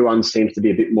India, everyone seems to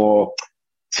be a bit more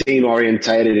team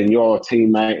orientated, and you're a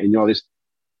teammate and you're this.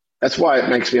 That's why it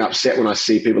makes me upset when I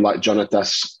see people like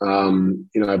Jonatas,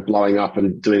 blowing up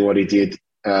and doing what he did.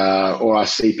 Or I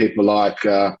see people like,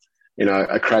 a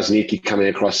Krasniki coming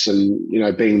across and,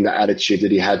 being the attitude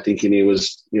that he had, thinking he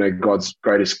was, God's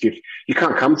greatest gift. You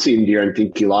can't come to India and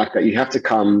think you like that. You have to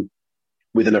come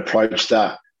with an approach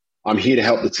that I'm here to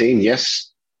help the team.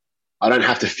 Yes, I don't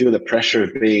have to feel the pressure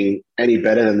of being any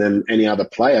better than any other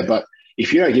player. But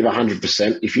if you don't give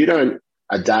 100%, if you don't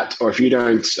adapt, or if you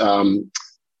don't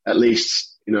at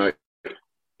least,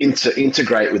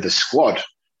 integrate with the squad,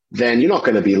 then you're not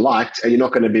going to be liked and you're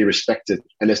not going to be respected.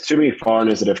 And there's too many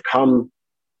foreigners that have come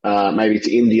maybe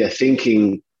to India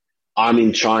thinking, I'm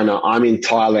in China, I'm in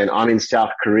Thailand, I'm in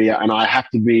South Korea, and I have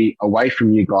to be away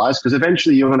from you guys because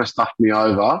eventually you're going to stuff me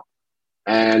over.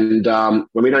 And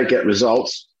when we don't get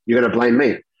results, you're going to blame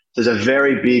me. There's a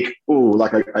very big,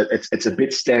 it's a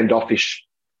bit standoffish.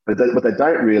 But what they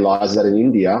don't realize is that in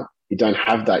India, you don't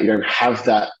have that. You don't have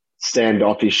that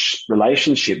standoffish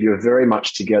relationship. You're very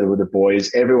much together with the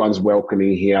boys. Everyone's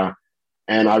welcoming here.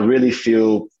 And I really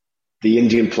feel the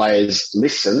Indian players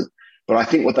listen. But I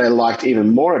think what they liked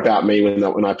even more about me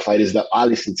when I played is that I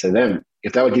listened to them.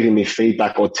 If they were giving me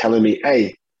feedback or telling me,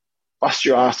 hey, bust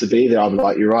your ass to be there, I'd be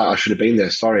like, you're right, I should have been there.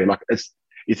 Sorry. Like there's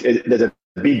a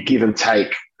big give and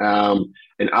take.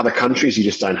 In other countries, you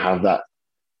just don't have that.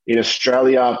 In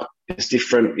Australia, it's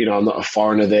different. I'm not a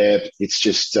foreigner there. It's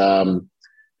just,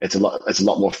 it's a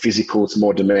lot more physical. It's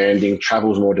more demanding.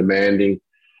 Travel's more demanding.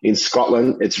 In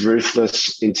Scotland, it's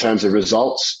ruthless in terms of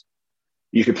results.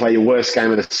 You could play your worst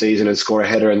game of the season and score a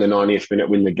header in the 90th minute,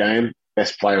 win the game,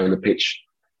 best player on the pitch.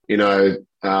 The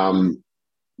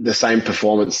same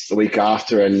performance the week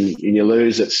after and you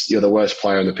lose, you're the worst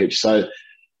player on the pitch. So,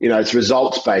 it's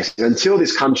results based. Until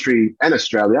this country and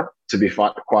Australia, to be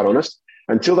quite honest,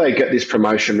 until they get this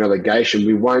promotion relegation,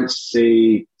 we won't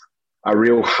see a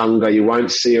real hunger. You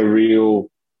won't see a real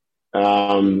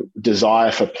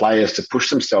desire for players to push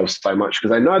themselves so much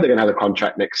because they know they're going to have a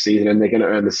contract next season and they're going to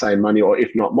earn the same money or if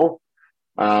not more.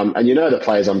 And the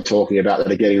players I'm talking about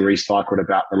that are getting recycled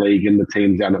about the league and the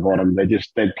teams down the bottom.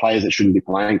 They're players that shouldn't be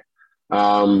playing.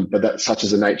 But that's such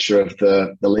is the nature of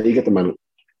the league at the moment.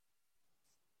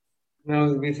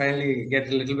 Now we finally get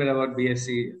a little bit about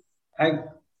BSC.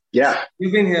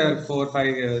 You've been here 4 or 5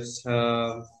 years.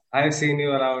 I've seen you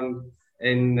around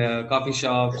in coffee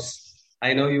shops.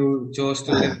 I know you chose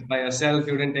to live by yourself.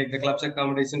 You didn't take the club's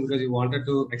accommodation because you wanted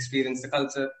to experience the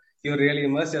culture. You really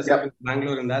immersed yourself in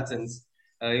Bangalore in that sense.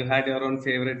 You had your own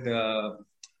favorite,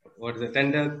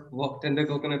 tender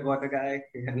coconut water guy.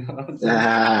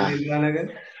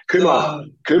 Kumar,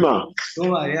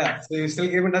 yeah. So you still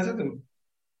keep in touch with him?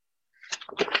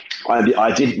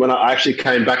 I did when I actually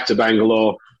came back to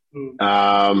Bangalore. It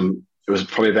was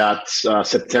probably about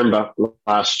September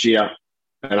last year,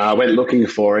 and I went looking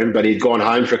for him, but he'd gone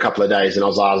home for a couple of days, and I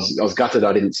was gutted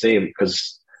I didn't see him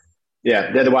because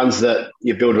Yeah, they're the ones that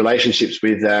you build relationships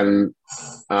with. And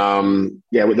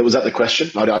was that the question?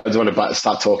 I just want to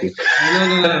start talking.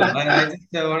 No. I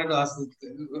just wanted to ask.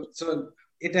 So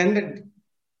it ended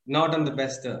not on the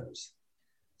best terms.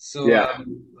 So Yeah.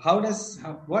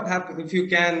 what happened, if you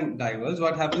can divulge,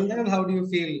 what happened then and how do you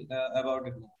feel about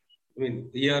it now? I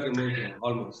mean, a year removed now,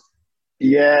 almost.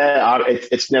 Yeah,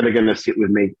 it's never going to sit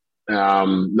with me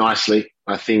nicely.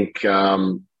 I think,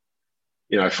 for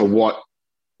what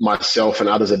myself and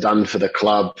others have done for the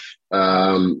club,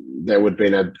 there would have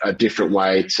been a different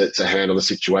way to handle the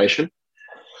situation.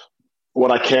 What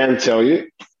I can tell you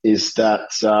is that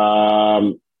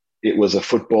it was a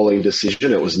footballing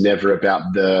decision. It was never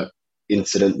about the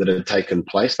incident that had taken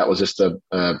place. That was just a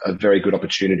very good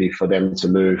opportunity for them to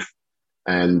move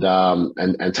and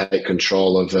take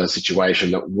control of a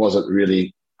situation that wasn't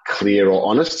really clear or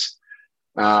honest.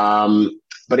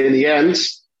 But in the end,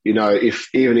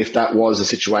 even if that was a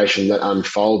situation that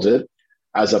unfolded,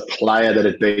 as a player that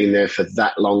had been there for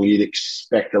that long, you'd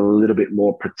expect a little bit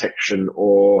more protection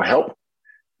or help.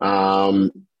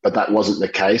 But that wasn't the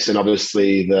case. And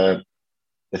obviously the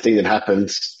thing that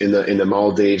happened in the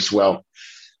Maldives, well,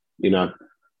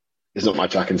 there's not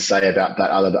much I can say about that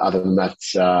other than that,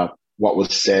 what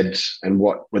was said and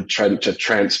what would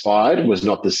transpired was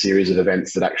not the series of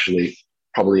events that actually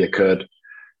probably occurred.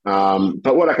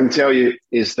 But what I can tell you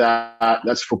is that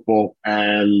that's football.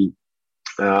 And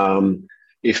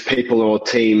if people or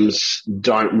teams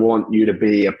don't want you to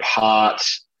be a part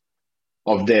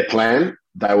of their plan,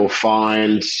 they will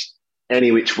find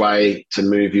any which way to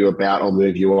move you about or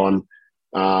move you on.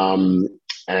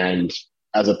 And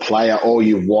as a player, all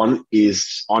you want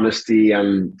is honesty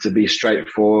and to be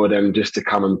straightforward and just to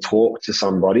come and talk to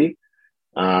somebody.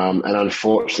 And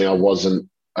unfortunately, I wasn't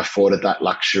afforded that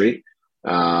luxury.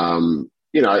 If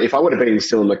I would have been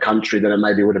still in the country, then I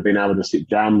maybe would have been able to sit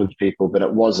down with people, but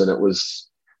it wasn't.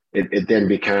 It then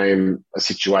became a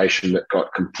situation that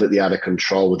got completely out of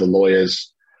control with the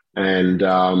lawyers. And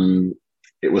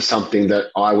it was something that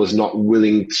I was not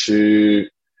willing to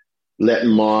let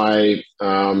my,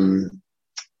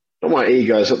 not my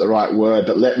ego is not the right word,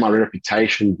 but let my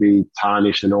reputation be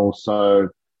tarnished. And also,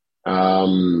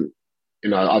 I've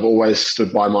always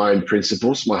stood by my own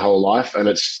principles my whole life, and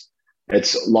it's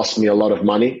lost me a lot of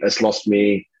money. It's lost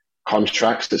me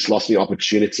contracts. It's lost me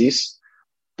opportunities,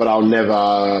 but I'll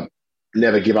never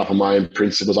give up on my own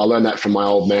principles. I learned that from my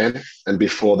old man, and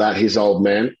before that, his old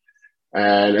man.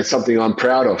 And it's something I'm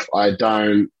proud of. I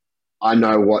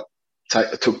know what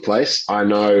took place. I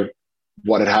know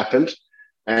what had happened,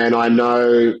 and I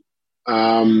know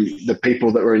the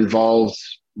people that were involved,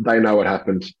 they know what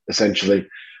happened, essentially.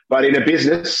 But in a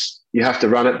business, you have to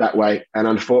run it that way. And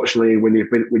unfortunately, when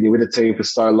you're with a team for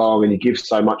so long and you give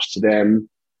so much to them,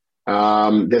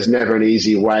 there's never an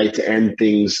easy way to end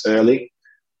things early.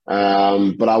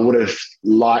 But I would have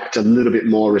liked a little bit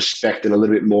more respect and a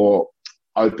little bit more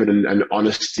open and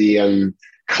honesty and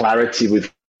clarity with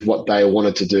what they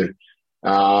wanted to do.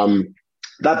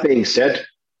 That being said,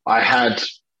 I had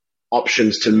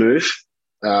options to move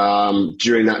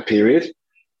during that period,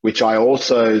 which I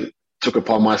also took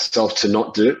upon myself to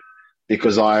not do,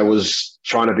 because I was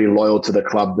trying to be loyal to the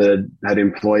club that had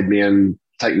employed me and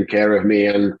taken care of me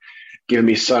and given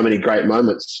me so many great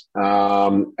moments.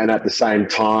 And at the same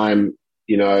time,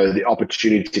 the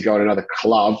opportunity to go to another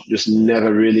club just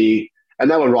never really,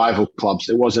 and they were rival clubs.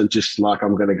 It wasn't just like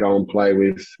I'm going to go and play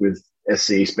with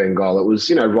SC East Bengal. It was,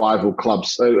 rival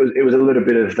clubs. So it was a little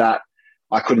bit of that.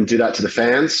 I couldn't do that to the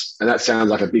fans. And that sounds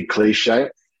like a big cliche,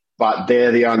 but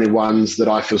they're the only ones that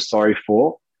I feel sorry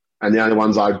for. And the only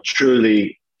ones I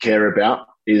truly care about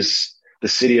is the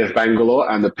city of Bangalore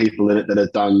and the people in it that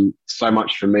have done so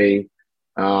much for me,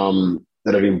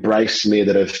 that have embraced me,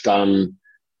 that have done,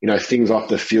 things off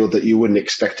the field that you wouldn't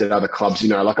expect at other clubs.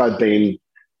 Like I've been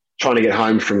trying to get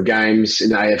home from games in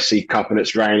the AFC Cup and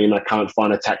it's raining. I can't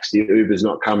find a taxi. Uber's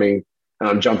not coming. And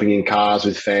I'm jumping in cars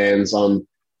with fans.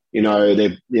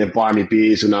 They're buying me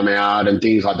beers when I'm out and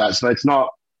things like that. So it's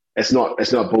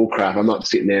not bull crap. I'm not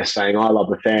sitting there saying, I love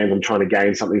the fans. I'm trying to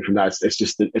gain something from that. It's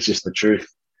just the truth.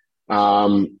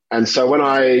 And so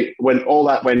when all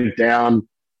that went down,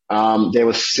 there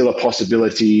was still a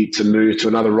possibility to move to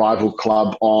another rival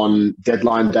club on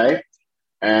deadline day.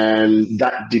 And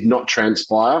that did not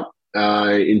transpire,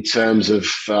 in terms of,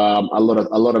 a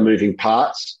lot of moving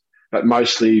parts, but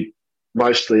mostly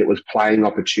it was playing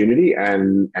opportunity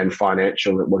and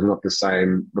financial. It was not the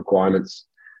same requirements.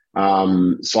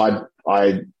 So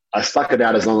I stuck it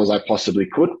out as long as I possibly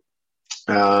could.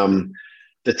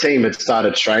 The team had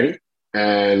started training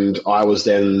and I was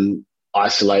then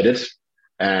isolated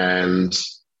and,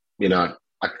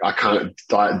 I can't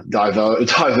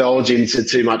divulge into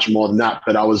too much more than that.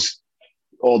 But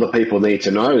all the people need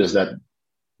to know is that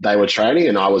they were training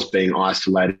and I was being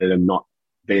isolated and not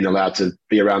being allowed to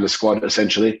be around the squad,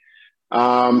 essentially.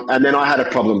 And then I had a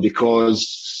problem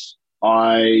because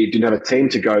I didn't have a team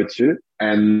to go to,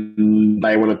 and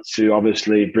they wanted to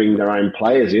obviously bring their own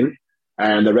players in,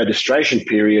 and the registration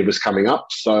period was coming up,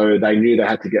 so they knew they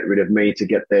had to get rid of me to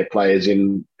get their players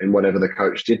in whatever the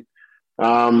coach did.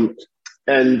 And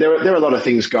there were a lot of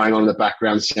things going on in the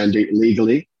background, Sandeep,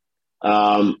 legally,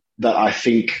 that I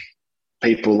think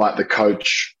people like the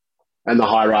coach and the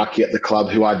hierarchy at the club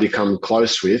who I'd become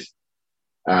close with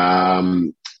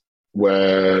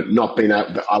were not being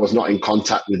I was not in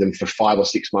contact with them for 5 or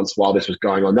 6 months while this was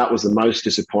going on. That was the most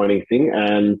disappointing thing.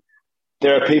 And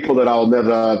there are people that I'll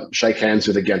never shake hands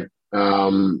with again,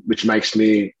 which makes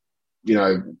me,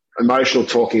 emotional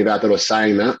talking about that or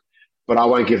saying that. But I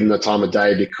won't give them the time of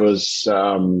day because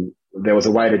there was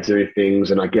a way to do things,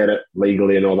 and I get it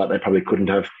legally and all that. They probably couldn't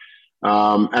have.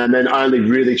 And then only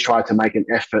really tried to make an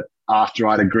effort after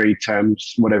I'd agreed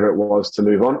terms, whatever it was, to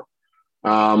move on.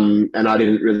 And I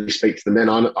didn't really speak to them then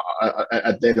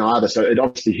either. So it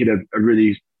obviously hit a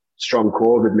really strong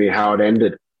chord with me how it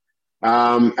ended.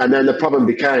 And then the problem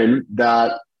became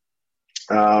that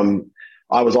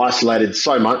I was isolated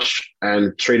so much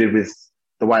and treated with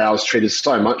the way I was treated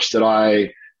so much that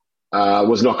I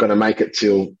was not going to make it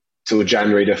till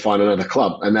January to find another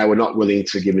club, and they were not willing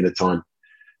to give me the time.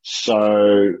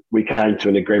 So we came to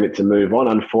an agreement to move on.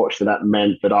 Unfortunately, that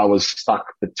meant that I was stuck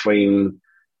between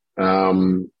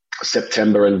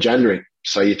September and January.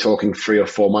 So you're talking 3 or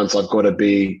 4 months. I've got to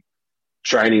be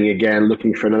training again,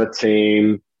 looking for another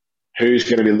team. Who's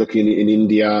going to be looking in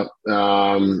India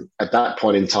at that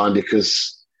point in time?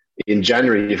 Because in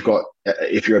January,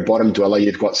 if you're a bottom dweller,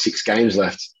 you've got 6 games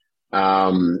left.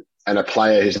 And a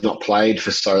player who's not played for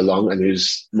so long and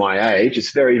who's my age,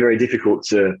 it's very, very difficult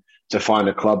to find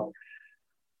a club.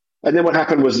 And then what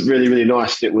happened was really, really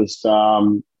nice. It was,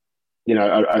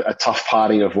 a tough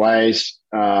parting of ways.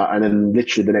 And then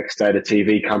literally the next day, the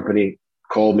TV company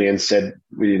called me and said,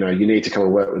 you need to come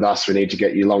and work with us. We need to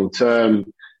get you long term.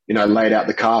 Laid out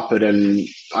the carpet, and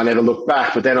I never looked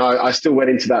back. But then I still went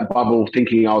into that bubble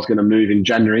thinking I was going to move in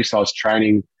January. So I was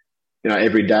training,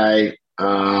 every day.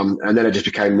 And then it just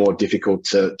became more difficult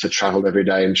to travel every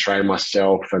day and train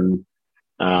myself. And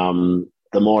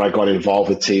the more I got involved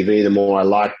with TV, the more I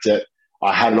liked it.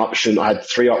 I had an option. I had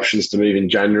 3 options to move in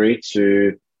January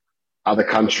to other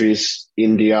countries,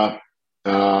 India.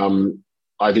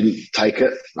 I didn't take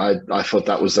it. I thought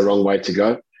that was the wrong way to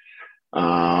go.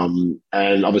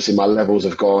 And obviously my levels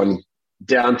have gone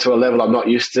down to a level I'm not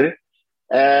used to,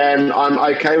 and I'm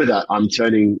okay with that. I'm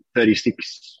turning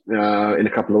 36 in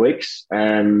a couple of weeks,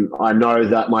 and I know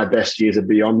that my best years are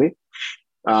beyond me.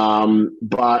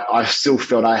 But I still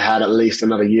felt I had at least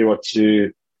another year or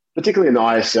two, particularly in the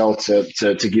ISL,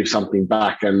 to give something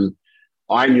back. And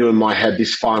I knew in my head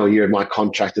this final year of my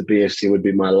contract at BFC would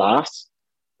be my last.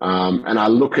 And I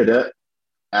look at it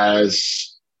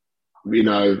as,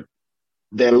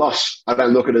 their loss. I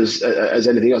don't look at it as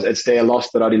anything else. It's their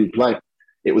loss that I didn't play.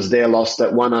 It was their loss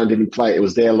that Wana didn't play. It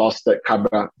was their loss that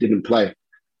Kabra didn't play.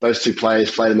 Those 2 players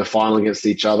played in the final against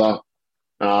each other.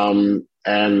 And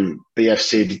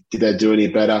BFC, did they do any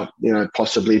better?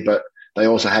 Possibly, but they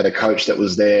also had a coach that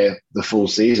was there the full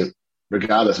season.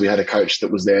 Regardless, we had a coach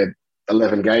that was there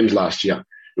 11 games last year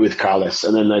with Carles,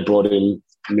 and then they brought in,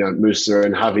 Musa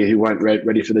and Javi, who weren't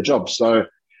ready for the job. So,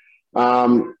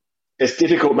 it's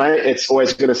difficult, mate. It's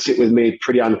always going to sit with me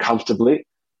pretty uncomfortably.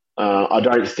 I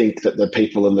don't think that the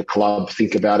people in the club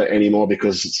think about it anymore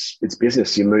because it's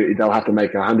business. They'll have to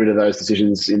make 100 of those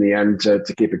decisions in the end to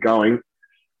keep it going.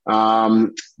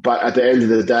 But at the end of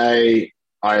the day,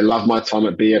 I love my time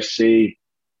at BFC.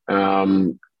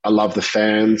 I love the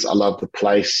fans. I love the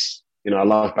place. I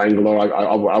love Bangalore.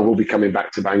 I will be coming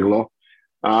back to Bangalore.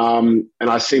 And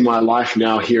I see my life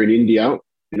now here in India,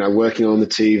 working on the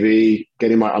TV,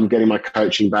 I'm getting my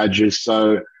coaching badges.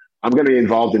 So I'm going to be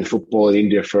involved in football in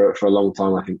India for a long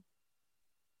time, I think.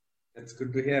 That's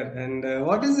good to hear. And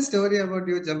what is the story about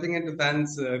you jumping into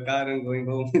fans' car and going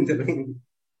home in the rain?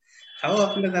 How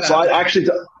often does that happen?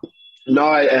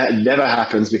 No, it never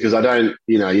happens because I don't,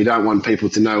 you don't want people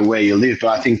to know where you live.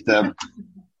 But I think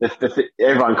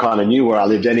everyone kind of knew where I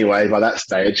lived anyway by that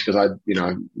stage because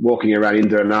walking around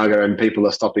Indiranagar and people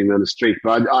are stopping me on the street.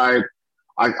 But I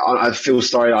feel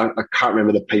sorry. I can't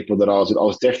remember the people that I was with. I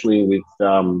was definitely with,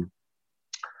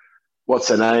 what's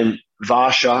her name?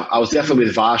 Varsha. I was definitely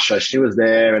with Varsha. She was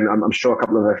there, and I'm sure a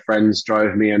couple of her friends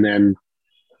drove me. And then,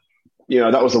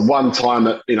 that was the one time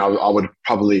that, I would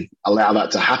probably allow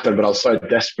that to happen, but I was so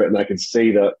desperate, and I could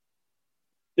see that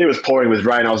it was pouring with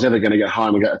rain. I was never going to get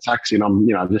home and get a taxi, and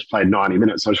I just played 90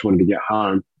 minutes. So I just wanted to get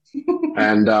home.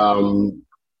 And,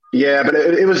 but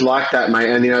it was like that, mate.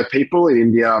 And, people in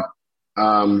India,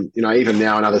 even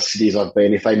now in other cities I've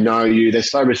been, if they know you, they're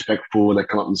so respectful when they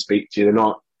come up and speak to you. They're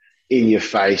not in your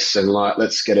face and like,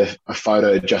 let's get a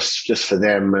photo just for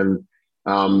them. And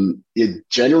you're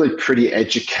generally pretty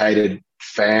educated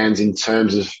fans in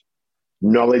terms of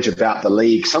knowledge about the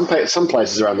league. Some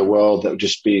places around the world that would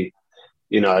just be,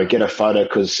 get a photo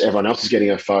because everyone else is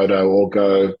getting a photo, or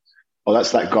go, oh,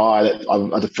 that's that guy that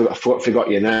I forgot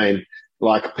your name.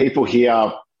 Like, people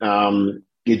here,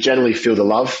 you generally feel the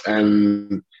love,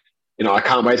 and I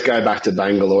can't wait to go back to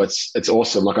Bangalore. It's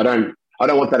awesome. Like, I don't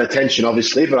want that attention,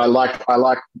 obviously, but I like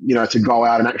to go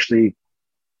out and actually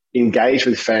engage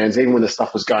with fans, even when the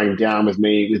stuff was going down with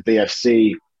me with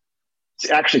BFC,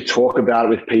 to actually talk about it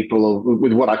with people,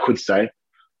 with what I could say,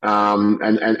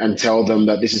 and tell them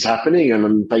that this is happening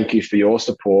and thank you for your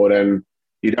support. And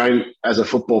you don't, as a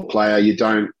football player, you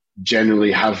don't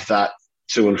generally have that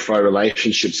to and fro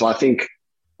relationship. So I think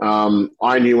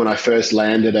I knew when I first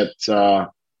landed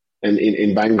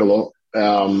in Bangalore,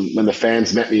 when the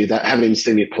fans met me, that haven't even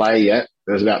seen me play yet.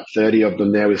 There was about 30 of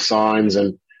them there with signs,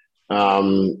 and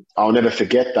I'll never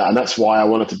forget that. And that's why I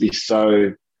wanted to be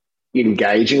so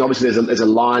engaging. Obviously, there's a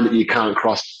line that you can't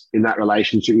cross in that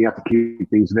relationship. You have to keep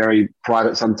things very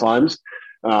private sometimes.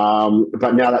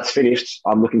 But now that's finished,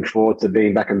 I'm looking forward to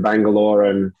being back in Bangalore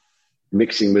and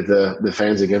mixing with the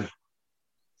fans again.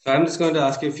 So I'm just going to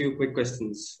ask you a few quick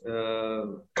questions.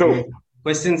 Cool.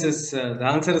 Questions is the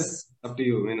answer is up to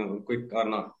you, quick or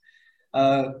not.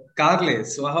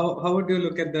 Carles, so how would you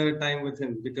look at the time with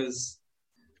him? Because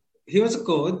he was a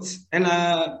coach, and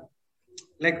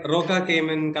like Roca came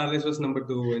in, Carles was number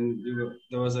 2, and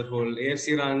there was a whole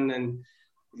AFC run, and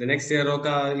the next year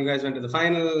Roca, you guys went to the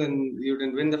final and you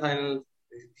didn't win the final.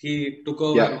 He took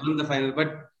over and won the final,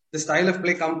 but the style of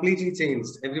play completely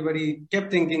changed. Everybody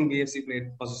kept thinking BFC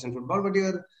played possession football, but you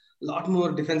were a lot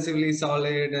more defensively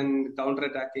solid and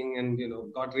counter-attacking, and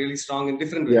got really strong in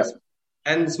different ways.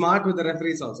 And smart with the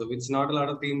referees also, which not a lot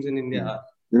of teams in India are.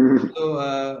 Mm-hmm.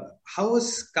 So how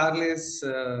was Carles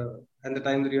and the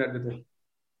time that you had with him?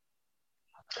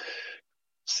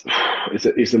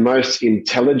 He's the most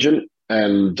intelligent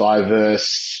and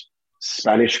diverse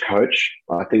Spanish coach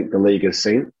I think the league has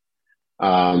seen.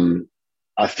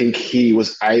 I think he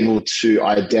was able to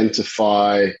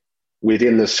identify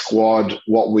within the squad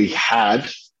what we had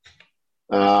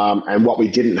and what we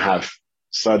didn't have.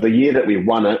 So the year that we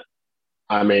won it,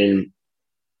 I mean,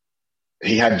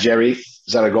 he had Jerry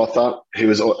Zaragoza, who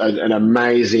was an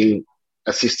amazing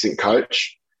assistant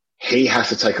coach. He has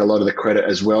to take a lot of the credit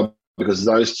as well, because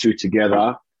those two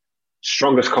together,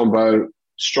 strongest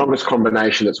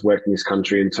combination that's worked in this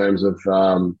country in terms of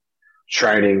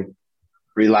training,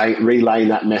 relaying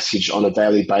that message on a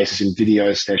daily basis in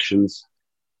video sessions,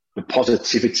 the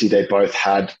positivity they both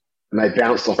had, and they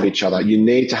bounced off each other. You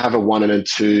need to have a 1 and a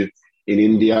 2 in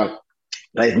India.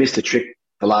 They've missed a trick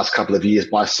the last couple of years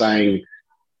by saying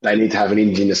they need to have an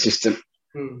Indian assistant.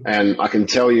 And I can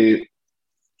tell you,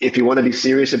 if you want to be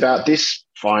serious about this,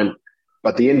 fine.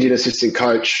 But the Indian assistant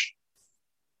coach,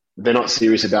 they're not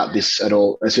serious about this at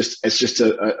all. It's just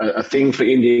a thing for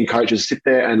Indian coaches to sit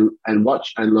there and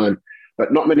watch and learn.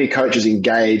 But not many coaches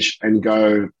engage and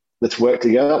go, let's work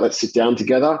together, let's sit down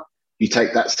together. You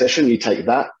take that session, you take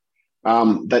that.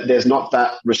 That there's not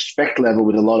that respect level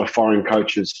with a lot of foreign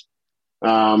coaches.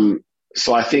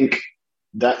 So I think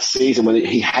that season when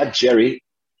he had Jerry,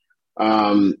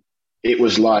 it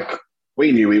was like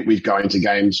we knew we'd go into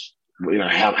games.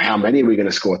 How many are we going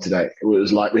to score today? It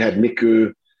was like we had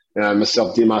Miku,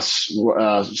 myself, Dimas,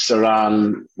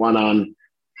 Saran, Wanan,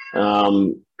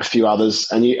 a few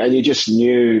others, and you just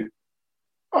knew.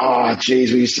 Oh,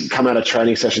 geez, we used to come out of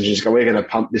training sessions and just go, we're going to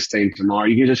pump this team tomorrow.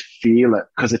 You can just feel it,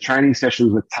 because the training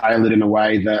sessions were tailored in a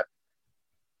way that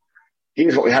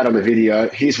here's what we had on the video,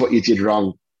 here's what you did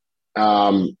wrong.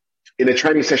 In the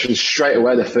training sessions straight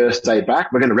away, the first day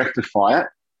back, we're going to rectify it.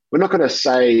 We're not going to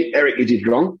say, Eric, you did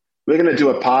wrong. We're going to do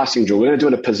a passing drill. We're going to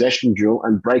do a possession drill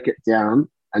and break it down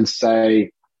and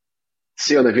say,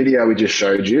 see on the video we just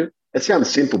showed you. It sounds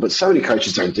simple, but so many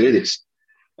coaches don't do this.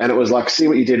 And it was like, see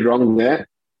what you did wrong there.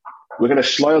 We're going to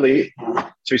slowly,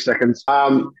 2 seconds.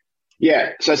 So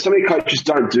many coaches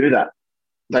don't do that.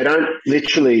 They don't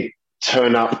literally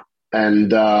turn up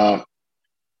and,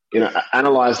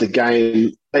 analyze the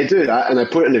game. They do that and they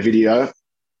put it in a video.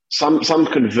 Some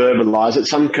can verbalize it.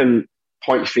 Some can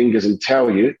point fingers and tell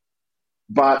you,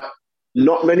 but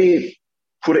not many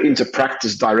put it into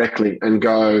practice directly and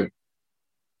go,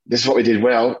 this is what we did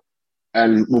well,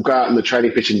 and we'll go out on the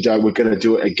training pitch and go, we're going to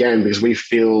do it again because we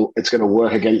feel it's going to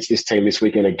work against this team this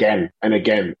weekend again and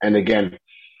again and again.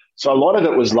 So a lot of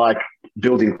it was like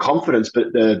building confidence,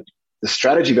 but the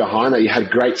strategy behind that, you had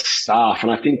great staff.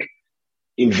 And I think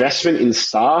investment in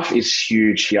staff is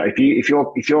huge here. If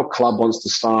your club wants to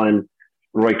sign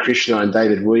Roy Krishna and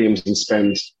David Williams and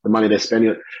spend the money they're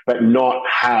spending, but not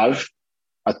have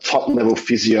a top-level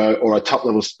physio or a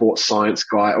top-level sports science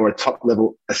guy or a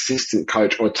top-level assistant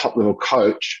coach or a top-level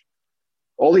coach,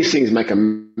 all these things make a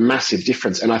massive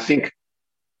difference. And I think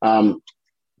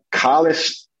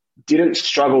Carlos didn't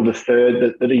struggle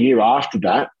the year after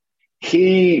that.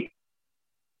 He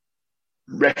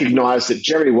recognized that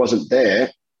Jerry wasn't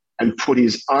there and put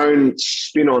his own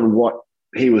spin on what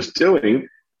he was doing,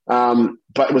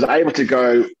 but was able to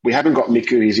go, we haven't got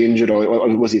Miku, he's injured,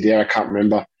 or was he there? I can't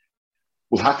remember.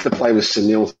 We'll have to play with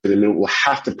Sunil through the middle. We'll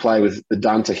have to play with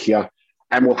Vedanta here,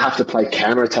 and we'll have to play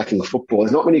counter-attacking football.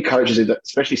 There's not many coaches,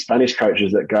 especially Spanish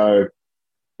coaches, that go,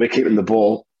 we're keeping the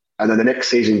ball, and then the next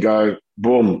season go,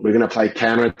 boom, we're going to play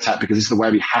counter-attack because this is the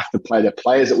way we have to play. The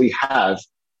players that we have,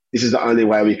 this is the only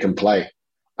way we can play.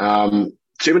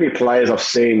 Too many players I've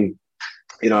seen,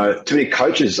 too many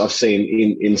coaches I've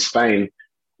seen in Spain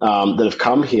that have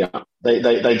come here. They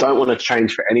don't want to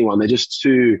change for anyone. They're just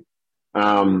too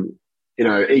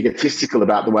egotistical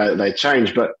about the way that they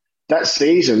change. But that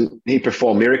season, he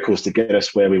performed miracles to get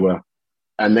us where we were.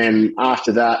 And then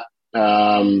after that,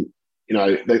 the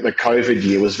COVID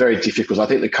year was very difficult. I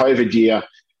think the COVID year,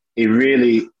 he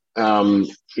really,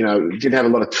 didn't have a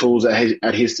lot of tools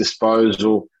at his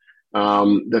disposal.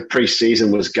 The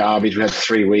pre-season was garbage. We had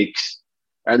 3 weeks.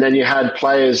 And then you had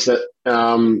players that,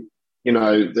 that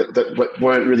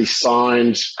weren't really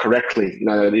signed correctly.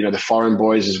 The foreign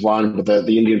boys is one, but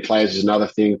the Indian players is another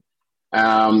thing.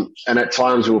 And at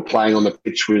times we were playing on the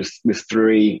pitch with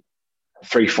three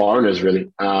foreigners,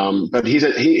 really. But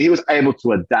he was able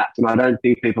to adapt, and I don't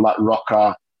think people like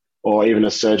Roca or even a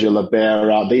Sergio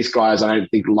Libera, these guys, I don't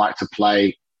think like to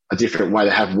play a different way.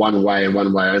 They have one way and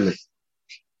one way only.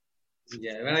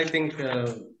 Yeah, and I think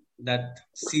that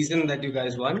season that you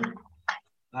guys won,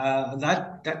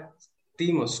 that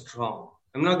team was strong.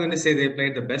 I'm not going to say they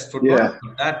played the best football,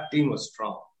 but that team was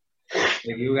strong.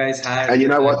 Like you guys had, and you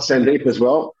know what, Sandeep, as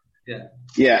well.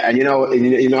 Yeah, and you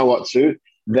know what too.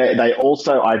 They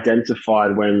also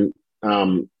identified when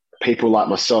people like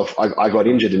myself, I got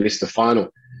injured and missed the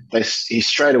final. He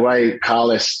straight away,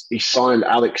 Carlos, he signed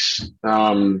Alex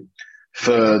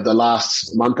for the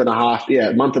last month and a half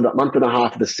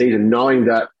of the season, knowing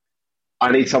that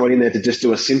I need someone in there to just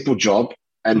do a simple job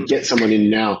and get someone in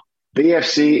now.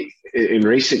 BFC in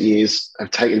recent years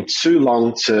have taken too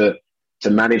long to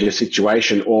manage a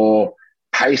situation or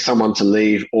pay someone to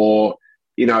leave, or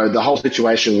the whole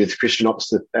situation with Christian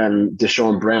Opsted and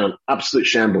Deshaun Brown, absolute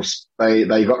shambles. They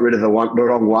got rid of the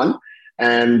wrong one,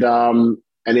 and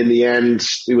in the end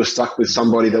we were stuck with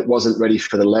somebody that wasn't ready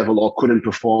for the level or couldn't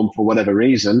perform for whatever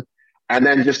reason, and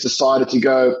then just decided to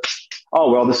go,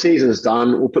 oh well, the season is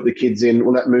done. We'll put the kids in.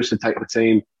 We'll let Musa take the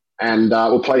team, and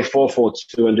we'll play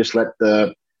 4-4-2 and just let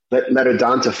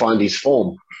Vedanta find his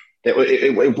form.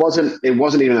 It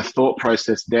wasn't even a thought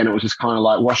process then. It was just kind of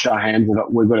like wash our hands of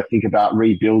it. We've got to think about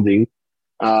rebuilding.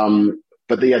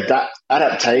 But the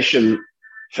adaptation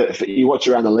for you watch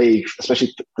around the league,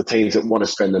 especially the teams that want to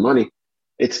spend the money,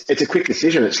 it's a quick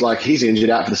decision. It's like he's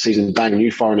injured out for the season, bang,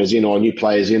 new foreigners in or new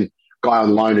players in, guy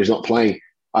on loan who's not playing.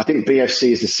 I think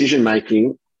BFC's decision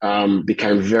making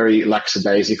became very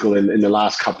lackadaisical in the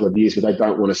last couple of years, but they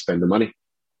don't want to spend the money.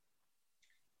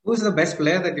 Who's the best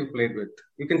player that you played with?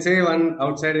 You can say one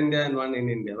outside India and one in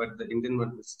India, but the Indian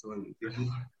one was the one.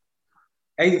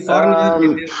 Hey, foreign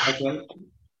Indian as well.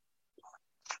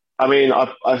 I mean,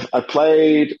 I've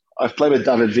played with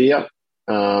David Villa.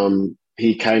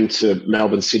 He came to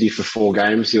Melbourne City for 4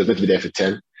 games. He was meant to be there for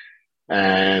 10,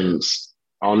 and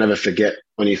I'll never forget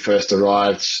when he first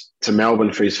arrived to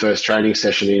Melbourne for his first training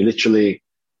session.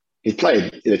 He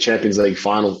played in the Champions League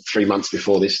final 3 months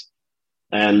before this,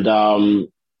 and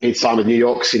he'd signed with New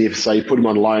York City, so you put him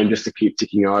on loan just to keep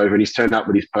ticking over, and he's turned up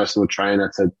with his personal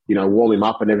trainer to, warm him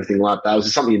up and everything like that. It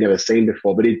was something you'd never seen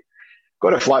before, but he'd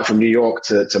got a flight from New York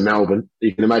to Melbourne.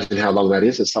 You can imagine how long that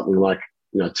is. It's something like,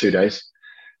 2 days.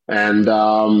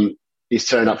 And he's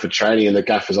turned up for training, and the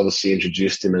gaffers obviously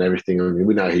introduced him and everything. I mean,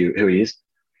 we know who he is.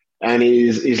 And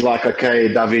he's like,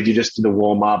 okay, David, you just do the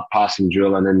warm-up, passing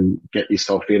drill, and then get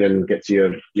yourself in and get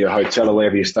to your hotel or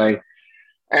wherever you're staying.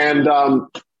 And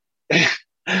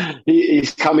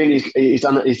he's come in, he's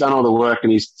done all the work,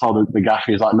 and he's told the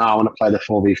gaffer, he's like, no, I want to play the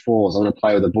 4v4s. I want to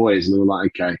play with the boys. And we're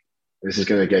like, okay, this is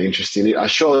going to get interesting. I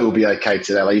surely will be okay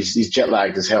today. Like, he's jet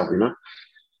lagged as hell, you know?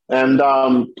 And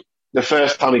the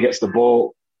first time he gets the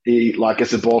ball, he like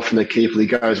gets the ball from the keeper. He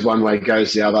goes one way,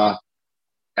 goes the other,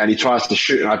 and he tries to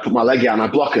shoot. And I put my leg out and I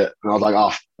block it. And I was like,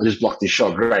 oh, I just blocked his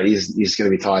shot. Great, he's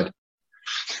going to be tired.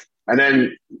 And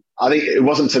then I think it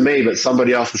wasn't to me, but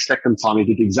somebody else the second time he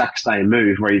did the exact same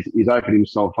move where he's opened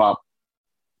himself up.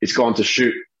 He's gone to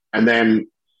shoot, and then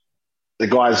the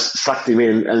guys sucked him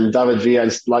in. And David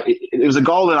Villa's like it was a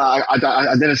goal that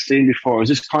I'd never seen before. It was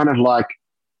just kind of like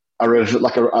a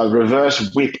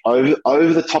reverse whip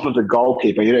over the top of the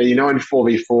goalkeeper. You know, in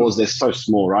 4v4s they're so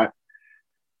small, right?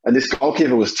 And this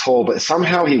goalkeeper was tall, but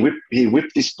somehow he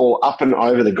whipped this ball up and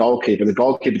over the goalkeeper, and the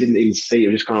goalkeeper didn't even see it.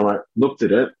 He just kind of like looked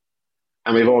at it,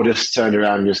 and we've all just turned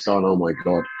around and just gone, oh my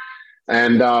God.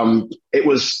 And it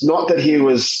was not that he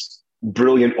was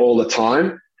brilliant all the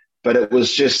time, but it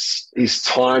was just his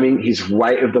timing, his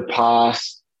weight of the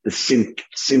pass, the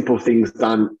simple things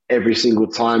done every single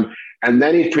time. And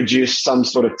then he produced some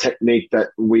sort of technique that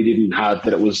we didn't have,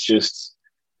 that it was just,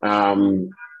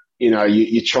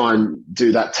 you try and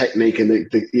do that technique and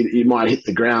you might hit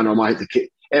the ground or might hit the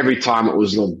kick. Every time it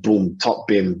was like boom, top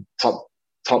bin, top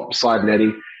side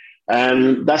netting.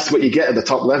 And that's what you get at the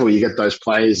top level. You get those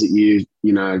players that you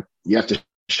have to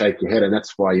shake your head, and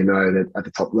that's why you know that at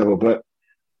the top level. But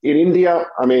in India,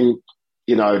 I mean,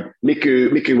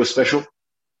 Miku was special.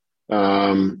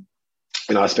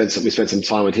 We spent some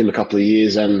time with him a couple of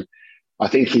years, and I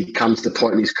think he'd come to the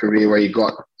point in his career where he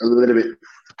got a little bit,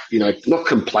 not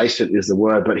complacent is the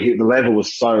word, but the level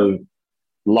was so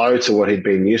low to what he'd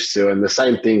been used to. And the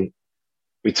same thing,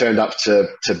 we turned up to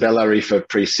Bengaluru for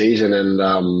pre-season,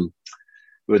 and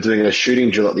we were doing a shooting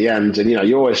drill at the end. And,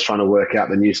 you're always trying to work out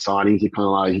the new signings. You're kind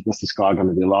of like, what's this guy going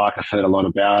to be like? I've heard a lot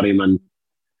about him. And,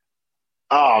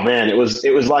 oh, man, it was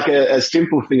like a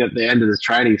simple thing at the end of the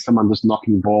training, someone just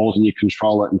knocking balls and you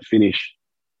control it and finish.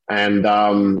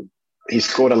 And he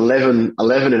scored 11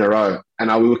 in a row.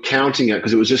 And we were counting it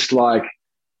because it was just like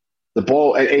the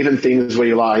ball, even things where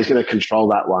you're like, he's going to control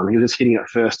that one. He was just hitting it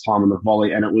first time on the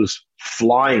volley, and it was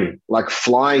flying.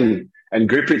 And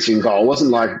Guprit's in goal. It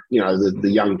wasn't like, the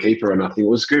young keeper or nothing. It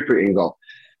was Guprit in goal.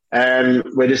 And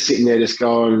we're just sitting there just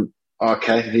going,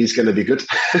 okay, he's going to be good.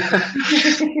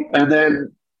 And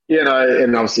then,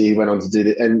 and obviously he went on to do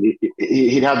it. And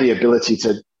he'd have the ability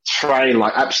to train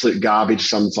like absolute garbage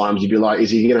sometimes. You'd be like, is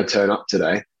he going to turn up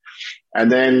today?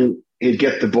 And then he'd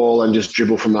get the ball and just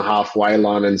dribble from the halfway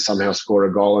line and somehow score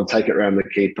a goal and take it around the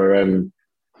keeper. And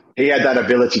he had that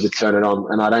ability to turn it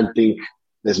on. And I don't think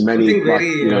there's many. Something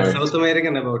very South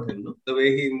American about him, no? The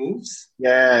way he moves.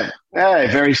 Yeah,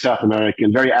 very South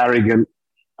American, very arrogant,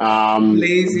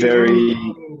 lazy. Very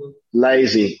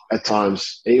lazy at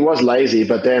times. He was lazy,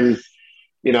 but then,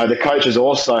 the coaches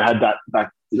also had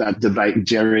that debate,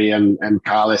 Jerry and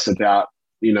Carles, about,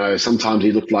 sometimes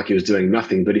he looked like he was doing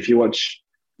nothing. But if you watch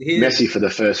Messi for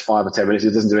the first 5 or 10 minutes, he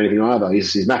doesn't do anything either.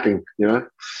 He's napping, Yeah.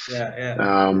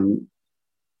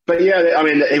 But yeah, I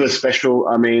mean, he was special.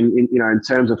 I mean, in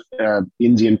terms of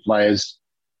Indian players,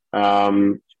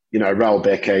 Raul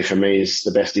Beke for me is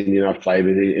the best Indian I've played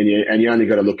with. And you only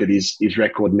got to look at his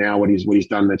record now, what he's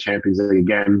done in the Champions League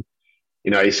again.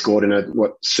 He scored in a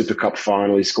Super Cup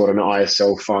final. He scored in an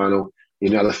ISL final.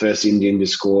 The first Indian to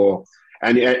score,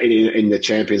 and in the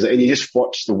Champions League. And you just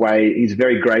watch the way he's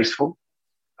very graceful,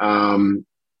 and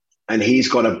he's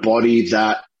got a body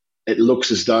that it looks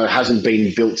as though hasn't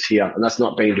been built here, and that's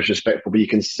not being disrespectful. But you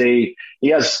can see he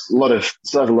has a lot of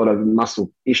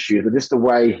muscle issues, but just the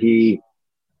way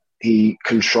he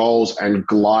controls and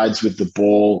glides with the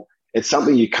ball, it's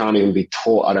something you can't even be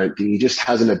taught. I don't think. He just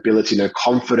has an ability,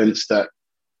 confidence that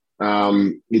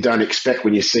you don't expect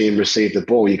when you see him receive the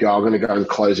ball. You go, I'm going to go and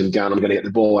close him down. I'm going to get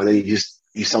the ball, and then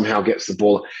he somehow gets the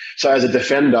ball. So as a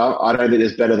defender, I don't think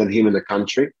there's better than him in the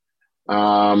country.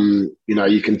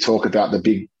 You can talk about the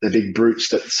big brutes,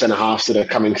 that centre halves that are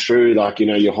coming through, like,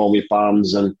 your Homi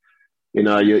Palms and,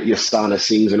 your Sana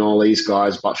Singhs and all these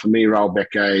guys. But for me, Raul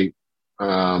Beke,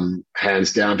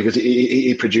 hands down, because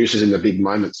he produces in the big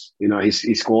moments.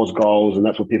 He scores goals, and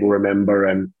that's what people remember.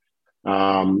 And,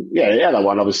 the other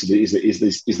one obviously is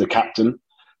the captain.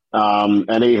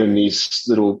 And even his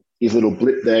little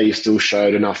blip there, he still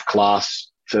showed enough class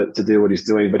to do what he's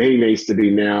doing. But he needs to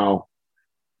be now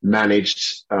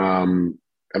managed, and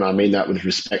I mean that with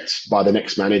respect, by the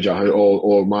next manager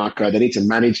or Marco. They need to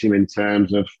manage him in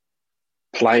terms of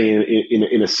playing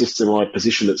in a system or a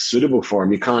position that's suitable for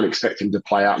him. You can't expect him to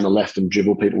play out on the left and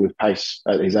dribble people with pace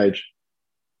at his age.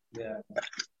 Yeah.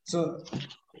 So,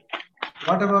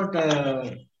 what about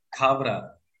Khabra?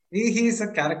 He's a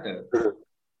character.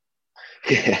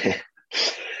 Yeah,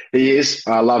 he is.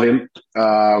 I love him.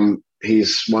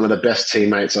 He's one of the best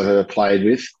teammates I've ever played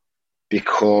with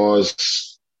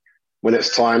because when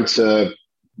it's time to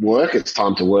work, it's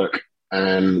time to work.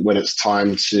 And when it's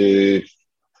time to,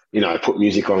 put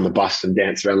music on the bus and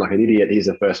dance around like an idiot, he's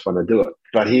the first one to do it.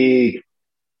 But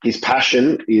his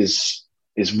passion is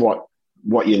what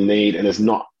you need, and there's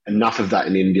not enough of that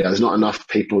in India. There's not enough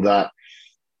people that,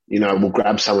 will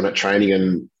grab someone at training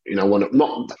and, want to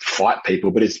not fight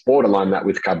people, but it's borderline that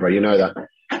with Cabra, that.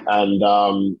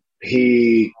 And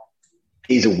he's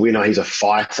a winner. He's a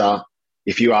fighter.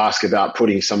 If you ask about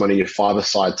putting someone in your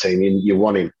five-a-side team, you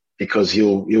want him because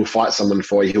he'll fight someone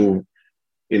for you.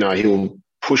 He'll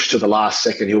push to the last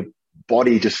second. He'll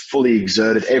body just fully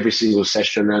exerted every single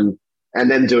session and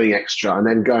then doing extra and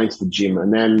then going to the gym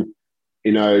and then,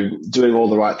 doing all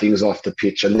the right things off the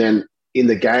pitch. And then in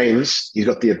the games, he's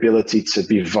got the ability to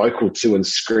be vocal too and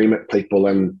scream at people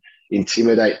and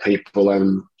intimidate people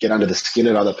and get under the skin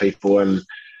of other people. And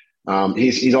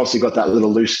he's also got that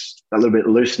little bit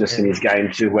of looseness in his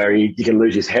game too, where he can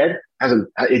lose his head.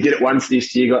 He did it once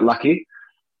this year, got lucky.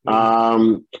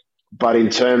 But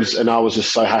in terms, and I was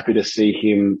just so happy to see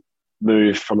him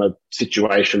move from a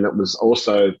situation that was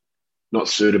also not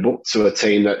suitable to a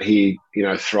team that he,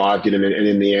 thrived in and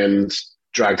in the end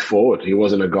dragged forward. He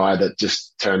wasn't a guy that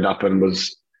just turned up and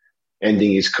was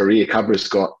ending his career. Cabra's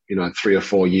got, 3 or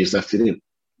 4 years left in him.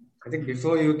 I think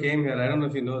before you came here, I don't know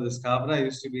if you know this, Cabra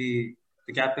used to be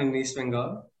the captain in East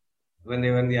Bengal when they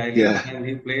were in the I-League, and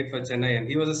he played for Chennai, and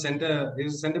he was a center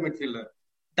midfielder.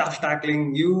 Tough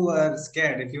tackling. You were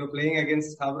scared. If you were playing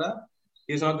against Cabra,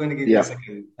 he was not going to give you a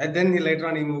second. And then later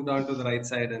on, he moved on to the right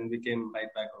side and became right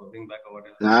back or wing back or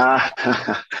whatever.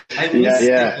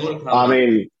 I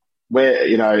mean, where,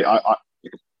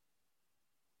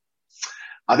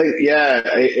 I think,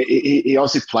 he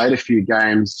obviously played a few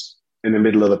games in the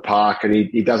middle of the park and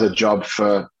he does a job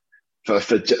for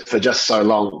just so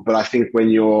long. But I think when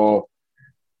you're,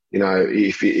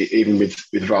 even with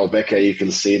Raul Becker, you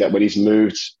can see that when he's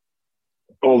moved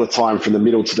all the time from the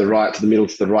middle to the right, to the middle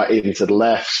to the right, even to the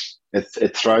left,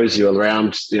 it throws you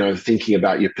around, thinking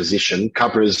about your position.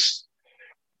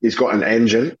 He's got an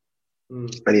engine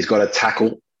and he's got a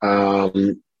tackle.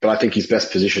 But I think his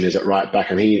best position is at right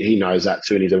back, and he knows that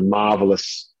too. And he's a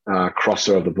marvelous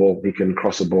crosser of the ball. He can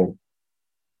cross a ball.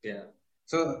 Yeah.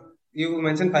 So you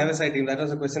mentioned five-a-side team. That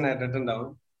was a question I had written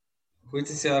down.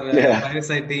 Which is your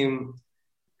five-a-side team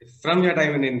from your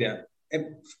time in India?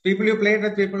 People you played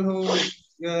with, people who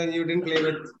you didn't play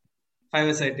with,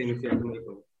 five-a-side team if you have to make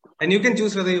one. And you can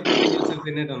choose whether you put yourself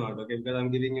in it or not, okay? Because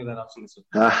I'm giving you that option. So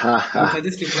I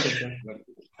suggest you put it.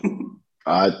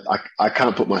 I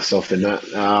can't put myself in that.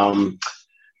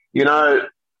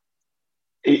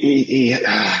 He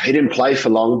didn't play for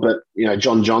long, but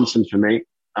John Johnson for me.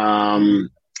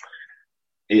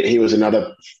 He was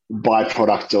another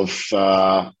byproduct of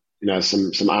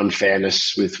some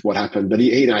unfairness with what happened, but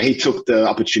he took the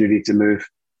opportunity to move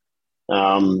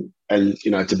and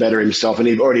to better himself. And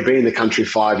he'd already been in the country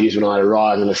 5 years when I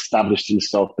arrived and established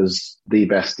himself as the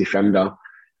best defender.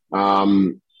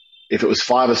 If it was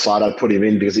five-a-side, I'd put him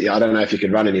in because I don't know if he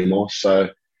could run anymore. So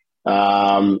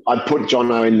I'd put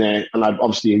Jono in there, and I'd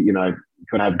obviously,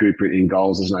 could have Guprit in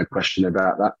goals. There's no question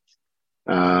about that.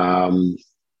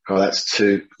 That's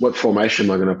two. What formation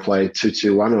am I going to play?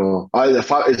 2-2-1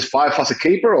 or is 5 plus a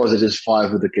keeper, or is it just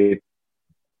 5 with the keeper?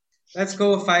 Let's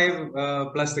go 5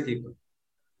 plus the keeper.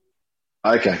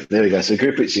 Okay, there we go. So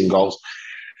Guprit's in goals.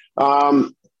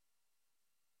 So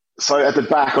at the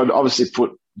back, I'd obviously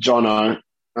put Jono.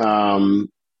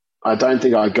 I don't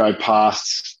think I'd go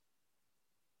past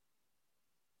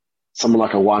someone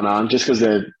like a one-arm just because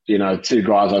they're, two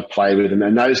guys I've played with, and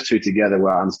then those two together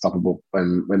were unstoppable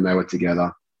when they were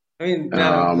together. I mean,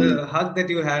 the hug that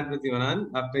you had with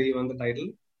Yonan after you won the title,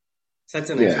 such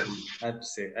a nice moment, I have to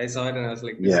say. I saw it and I was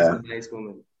like, this is a nice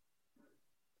moment.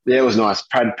 Yeah, it was nice.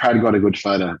 Prad got a good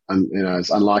photo, and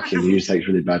it's unlike him. He usually takes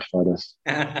really bad photos.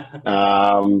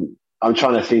 I'm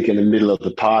trying to think in the middle of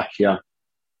the park here.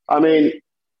 I mean,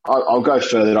 I'll go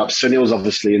further up. Sunil's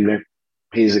obviously in there.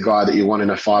 He's a guy that you want in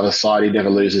a five-a-side. He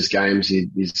never loses games.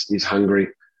 He's hungry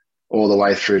all the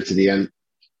way through to the end.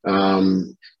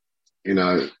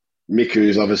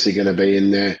 Miku's obviously going to be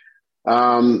in there.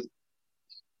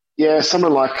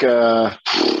 Someone like a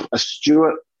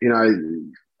Stewart,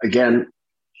 again,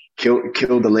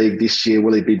 killed the league this year.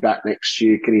 Will he be back next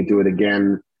year? Can he do it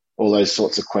again? All those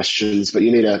sorts of questions. But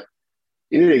you need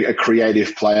a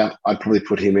creative player. I'd probably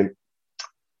put him in.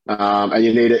 And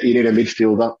you need a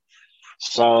midfielder.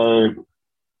 So,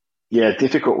 yeah,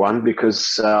 difficult one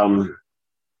because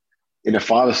in a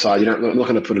five-a-side, you're not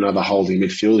going to put another holding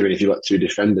midfielder in if you've got two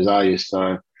defenders, are you?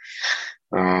 So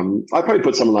I'd probably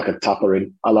put someone like a Tupper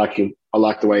in. I like him. I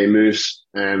like the way he moves.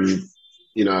 And,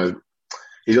 you know,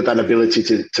 he's got that ability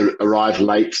to arrive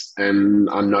late and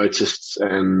unnoticed.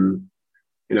 And,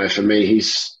 you know, for me,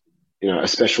 he's, you know, a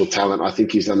special talent. I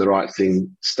think he's done the right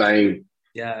thing staying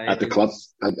at the club,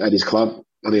 at his club.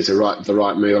 I think it's the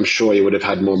right move. I'm sure he would have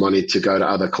had more money to go to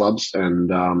other clubs. And,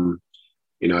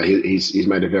 you know, he's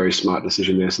made a very smart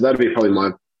decision there. So that'd be probably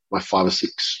my 5 or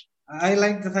 6. I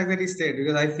like the fact that he stayed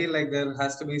because I feel like there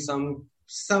has to be some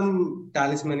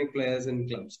talismanic players in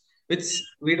clubs, which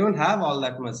we don't have all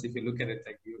that much. If you look at it,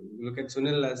 like you look at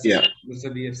Sunil as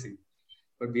Mr. BFC,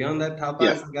 but beyond that, Thapa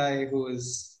is the guy who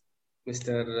is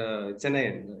Mr.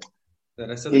 Chennai. Right? The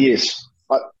rest of he is.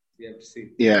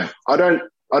 Yeah, I don't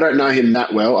know him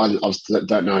that well. I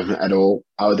don't know him at all.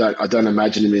 I don't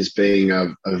imagine him as being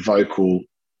a vocal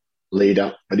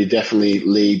leader, but he definitely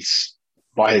leads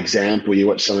by example. You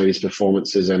watch some of his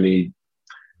performances and he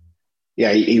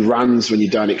runs when you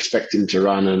don't expect him to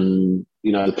run, and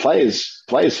you know the players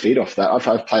feed off that.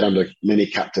 I've played under many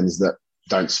captains that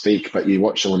don't speak, but you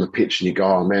watch them on the pitch and you go,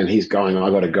 oh man, he's going, I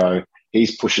got to go.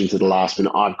 He's pushing to the last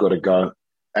minute, I've got to go.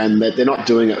 And they're not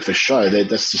doing it for show.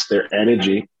 That's just their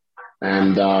energy.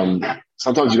 And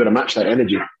sometimes you've got to match that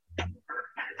energy.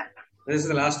 This is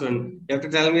the last one. You have to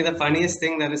tell me the funniest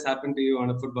thing that has happened to you on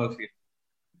a football field.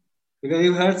 Because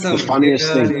you've heard some funny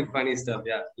stuff.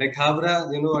 Yeah. Like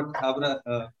Habra, you know what?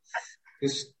 Habra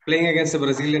is playing against a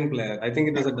Brazilian player. I think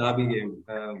it was a derby game,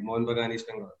 Mohun Bagan East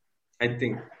Bengal, I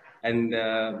think. And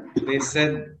they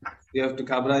said, you have to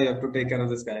take care of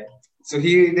this guy. So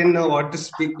he didn't know what to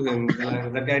speak to him.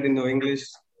 That guy didn't know English,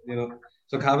 you know.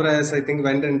 So Khabra, I think,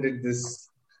 went and did this.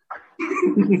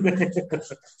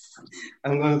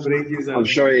 I'm going to break you. I'm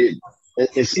sure he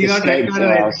escaped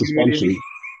suspension.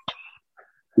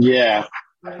 Yeah.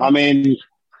 I mean,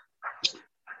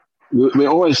 we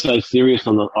always stay serious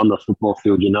on the football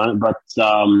field, you know. But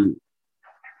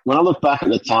when I look back at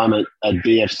the time at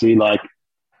BFC, like,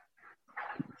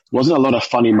 wasn't a lot of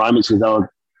funny moments because they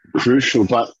were crucial.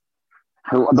 But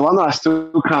the one that I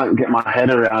still can't get my head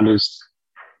around is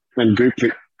when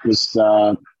Guprit was,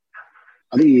 I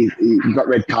think he got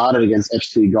red carded against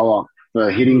FC Goa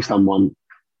for hitting someone.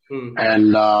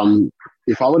 And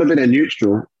if I would have been a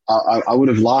neutral, I would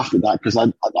have laughed at that because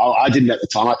I didn't at the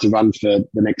time. I had to run for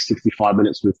the next 65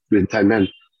 minutes with 10 men.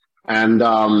 And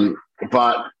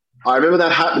but I remember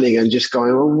that happening and just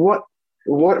going, well,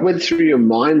 what went through your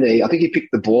mind there? I think he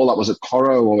picked the ball up. Was it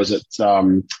Coro or was it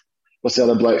what's the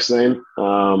other bloke's name?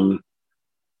 The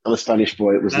Spanish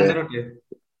boy. It was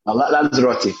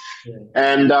Lanzarote. Yeah.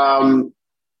 And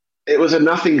it was a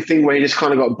nothing thing where he just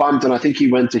kind of got bumped, and I think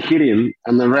he went to hit him,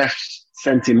 and the ref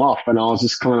sent him off. And I was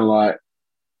just kind of like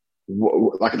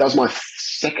that was my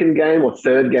second game or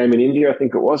third game in India, I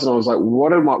think it was, and I was like,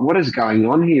 what is going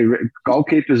on here?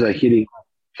 Goalkeepers are hitting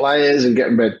players and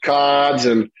getting red cards,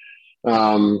 and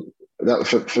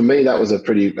that for me that was a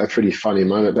pretty funny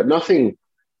moment, but nothing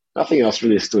else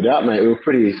really stood out, mate. We were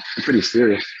pretty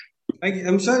serious.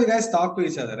 I'm sure you guys talk to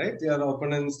each other, right? Your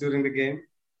opponents during the game,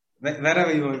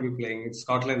 wherever you want to be playing. In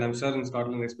Scotland, I'm sure in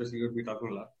Scotland especially you'd be talking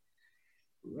a lot.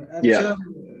 Sure.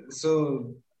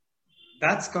 So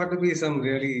that's got to be some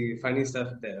really funny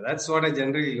stuff there. That's what I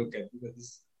generally look at,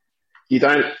 because you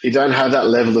don't have that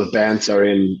level of banter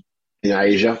in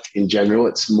Asia in general.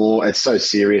 It's so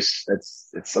serious.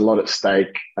 It's a lot at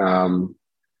stake.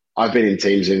 I've been in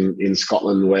teams in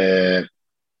Scotland where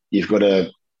you've got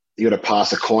to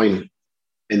pass a coin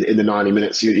in the 90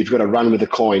 minutes. You've got to run with a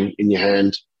coin in your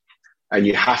hand, and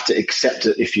you have to accept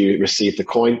it if you receive the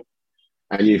coin,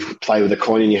 and you play with the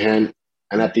coin in your hand.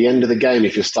 And at the end of the game,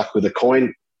 if you're stuck with the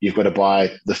coin, you've got to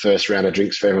buy the first round of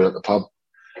drinks for everyone at the pub.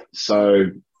 So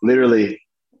literally,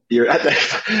 you're at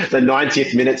the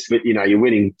 90th minutes, but you're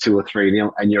winning 2 or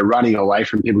 3-0, and you're running away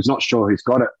from people. Who's not sure who's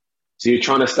got it. So you're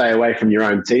trying to stay away from your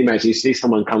own teammates. You see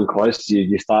someone come close to you,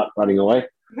 you start running away.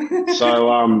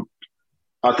 So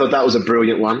I thought that was a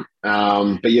brilliant one.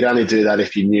 But you'd only do that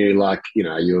if you knew, like,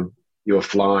 you were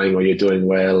flying or you're doing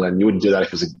well, and you wouldn't do that if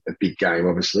it was a big game,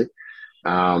 obviously.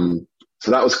 So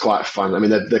that was quite fun. I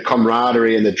mean, the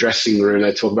camaraderie in the dressing room,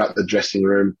 they talk about the dressing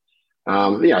room.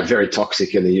 Very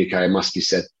toxic in the UK, it must be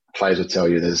said. Players will tell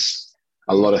you there's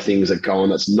a lot of things that go on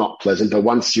that's not pleasant. But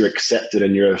once you're accepted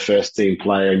and you're a first-team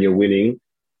player and you're winning,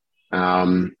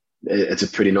 it's a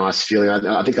pretty nice feeling.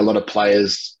 I think a lot of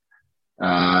players,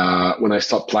 when they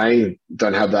stop playing,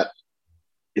 don't have that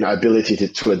ability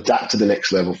to adapt to the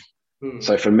next level.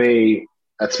 So for me,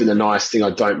 that's been a nice thing. I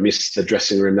don't miss the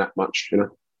dressing room that much, you know.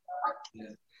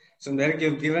 Yeah. So Derek,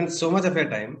 you've given so much of your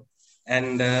time,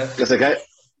 and That's okay.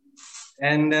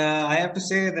 And I have to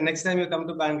say, the next time you come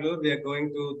to Bangalore, we are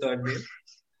going to Third Wave.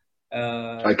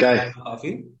 Okay. Have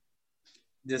coffee.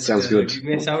 Just Sounds good. give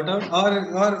me a shout out,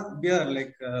 or beer,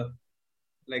 like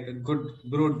a good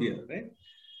brewed beer, right?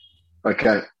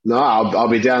 Okay. No, I'll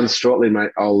be down shortly, mate.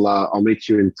 I'll meet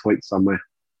you in Tweet somewhere.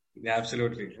 Yeah,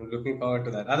 absolutely. I'm looking forward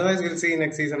to that. Otherwise, we'll see you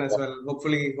next season as well.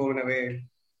 Hopefully, home and away,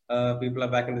 people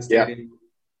are back in the stadium.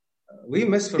 We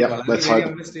miss football. I'll be very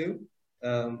honest to you.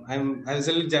 I was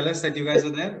a little jealous that you guys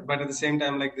were there, but at the same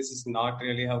time, like, this is not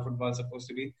really how football is supposed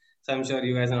to be. So I'm sure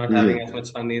you guys are not having as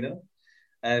much fun either.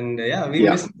 And we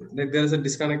miss, like, there's a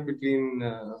disconnect between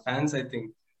fans, I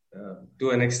think, to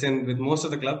an extent with most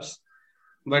of the clubs.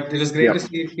 But it was great to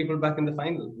see people back in the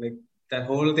final. Like, that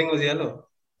whole thing was yellow.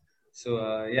 So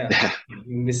we're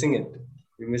missing it.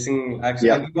 We're missing actually.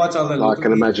 Yeah. And we watch all the local I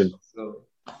can imagine. So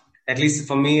at least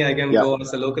for me, I can go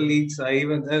as the local leagues.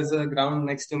 There's a ground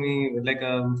next to me with like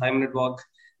a 5-minute walk.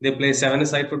 They play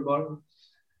 7-a-side football.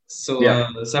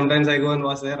 So sometimes I go and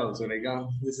watch there also. Like,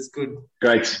 this is good.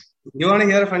 Great. You want to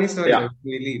hear a funny story? Yeah.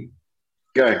 We leave.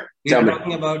 Go. We were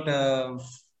talking about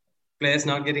players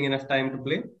not getting enough time to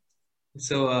play.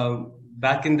 So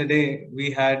back in the day,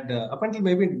 we had up until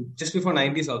maybe just before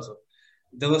 90s also.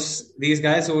 There was these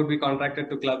guys who would be contracted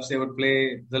to clubs. They would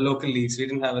play the local leagues. We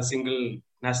didn't have a single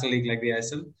national league like the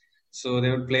ISL. So they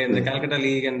would play in the Calcutta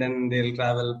League, and then they'll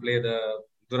travel, play the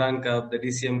Durand Cup, the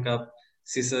DCM Cup,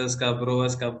 Scissors Cup,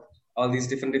 Rovers Cup, all these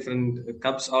different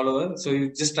cups all over. So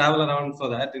you just travel around for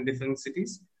that in different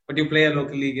cities. But you play a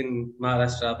local league in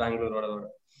Maharashtra, Bangalore, whatever.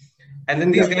 And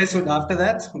then these guys would, after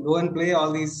that, go and play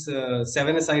all these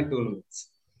 7-a-side tournaments,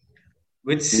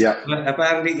 which were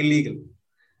apparently illegal.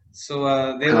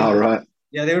 So they would,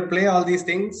 they would play all these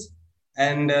things,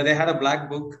 and they had a black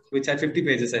book which had 50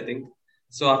 pages, I think.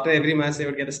 So after every match, they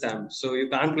would get a stamp. So you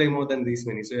can't play more than these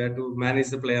many. So you have to manage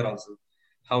the player also.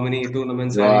 How many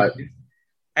tournaments are you?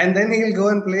 And then he'll go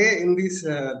and play in these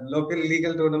local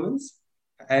legal tournaments,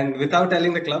 and without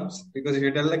telling the clubs, because if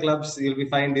you tell the clubs, you'll be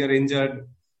fined, you're injured.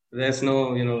 There's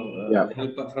no,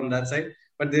 help from that side.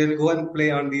 But they'll go and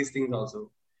play on these things also.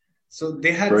 So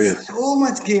they had so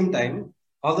much game time.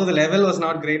 Although the level was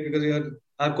not great because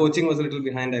our coaching was a little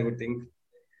behind, I would think.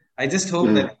 I just hope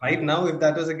that right now, if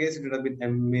that was the case, it would have been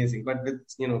amazing. But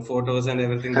with photos and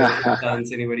everything,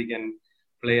 anybody can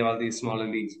play all these smaller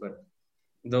leagues. But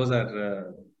those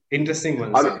are interesting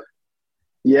ones.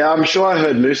 I'm sure I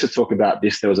heard Musa talk about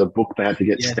this. There was a book they had to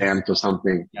get stamped or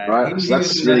something, right? So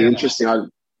that's really interesting.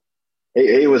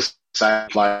 He was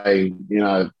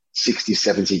playing, 60,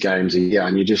 70 games a year,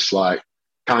 and you just like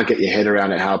can't get your head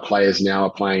around it how players now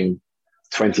are playing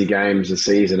 20 games a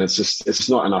season. It's just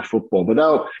not enough football. But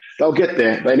they'll get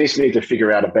there. They just need to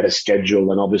figure out a better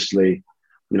schedule. And obviously,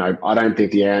 I don't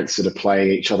think the answer to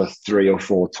playing each other 3 or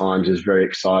 4 times is very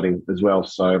exciting as well.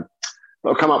 So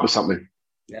they'll come up with something.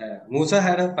 Yeah. Musa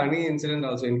had a funny incident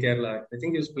also in Kerala. I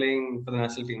think he was playing for the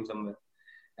national team somewhere.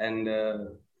 And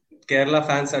Kerala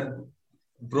fans had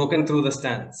broken through the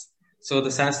stands. So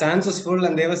the stands was full,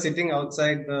 and they were sitting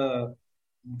outside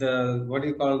the what do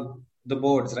you call the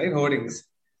boards, right? Hoardings.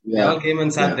 They all came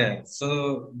and sat there.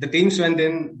 So the teams went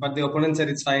in, but the opponent said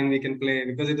it's fine, we can play,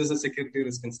 because it was a security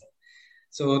risk and stuff.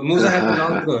 So Musa had to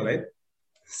long throw, right?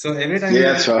 So every time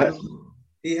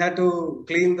he had to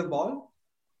clean the ball.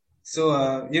 So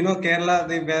Kerala,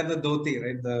 they wear the dhoti,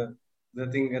 right? The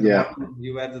thing at the bottom,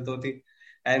 you wear the dhoti.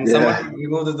 And someone would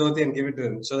remove the dhoti and give it to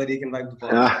him so that he can wipe the ball.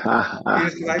 He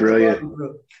used to wipe Brilliant. the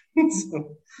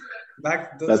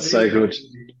ball. That's so good.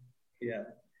 Yeah.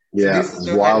 Yeah, so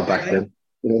it was wild back then.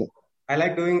 Yeah. I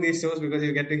like doing these shows because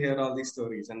you get to hear all these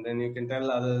stories, and then you can tell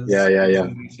others.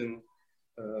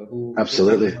 Who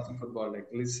absolutely football. Like,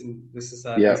 listen, this is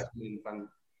fun.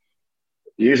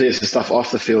 Usually, it's the stuff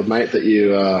off the field, mate, that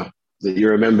you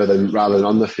remember them rather than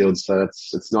on the field. So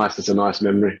it's nice. It's a nice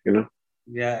memory,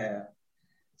 Yeah.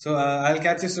 So I'll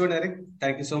catch you soon, Erik.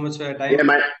 Thank you so much for your time. Yeah,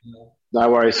 mate. No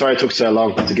worries. Sorry it took so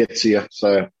long to get to you.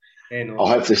 So I'll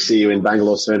hopefully see you in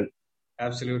Bangalore soon.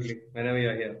 Absolutely. Whenever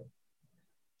you're here.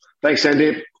 Thanks,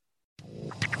 Sandeep.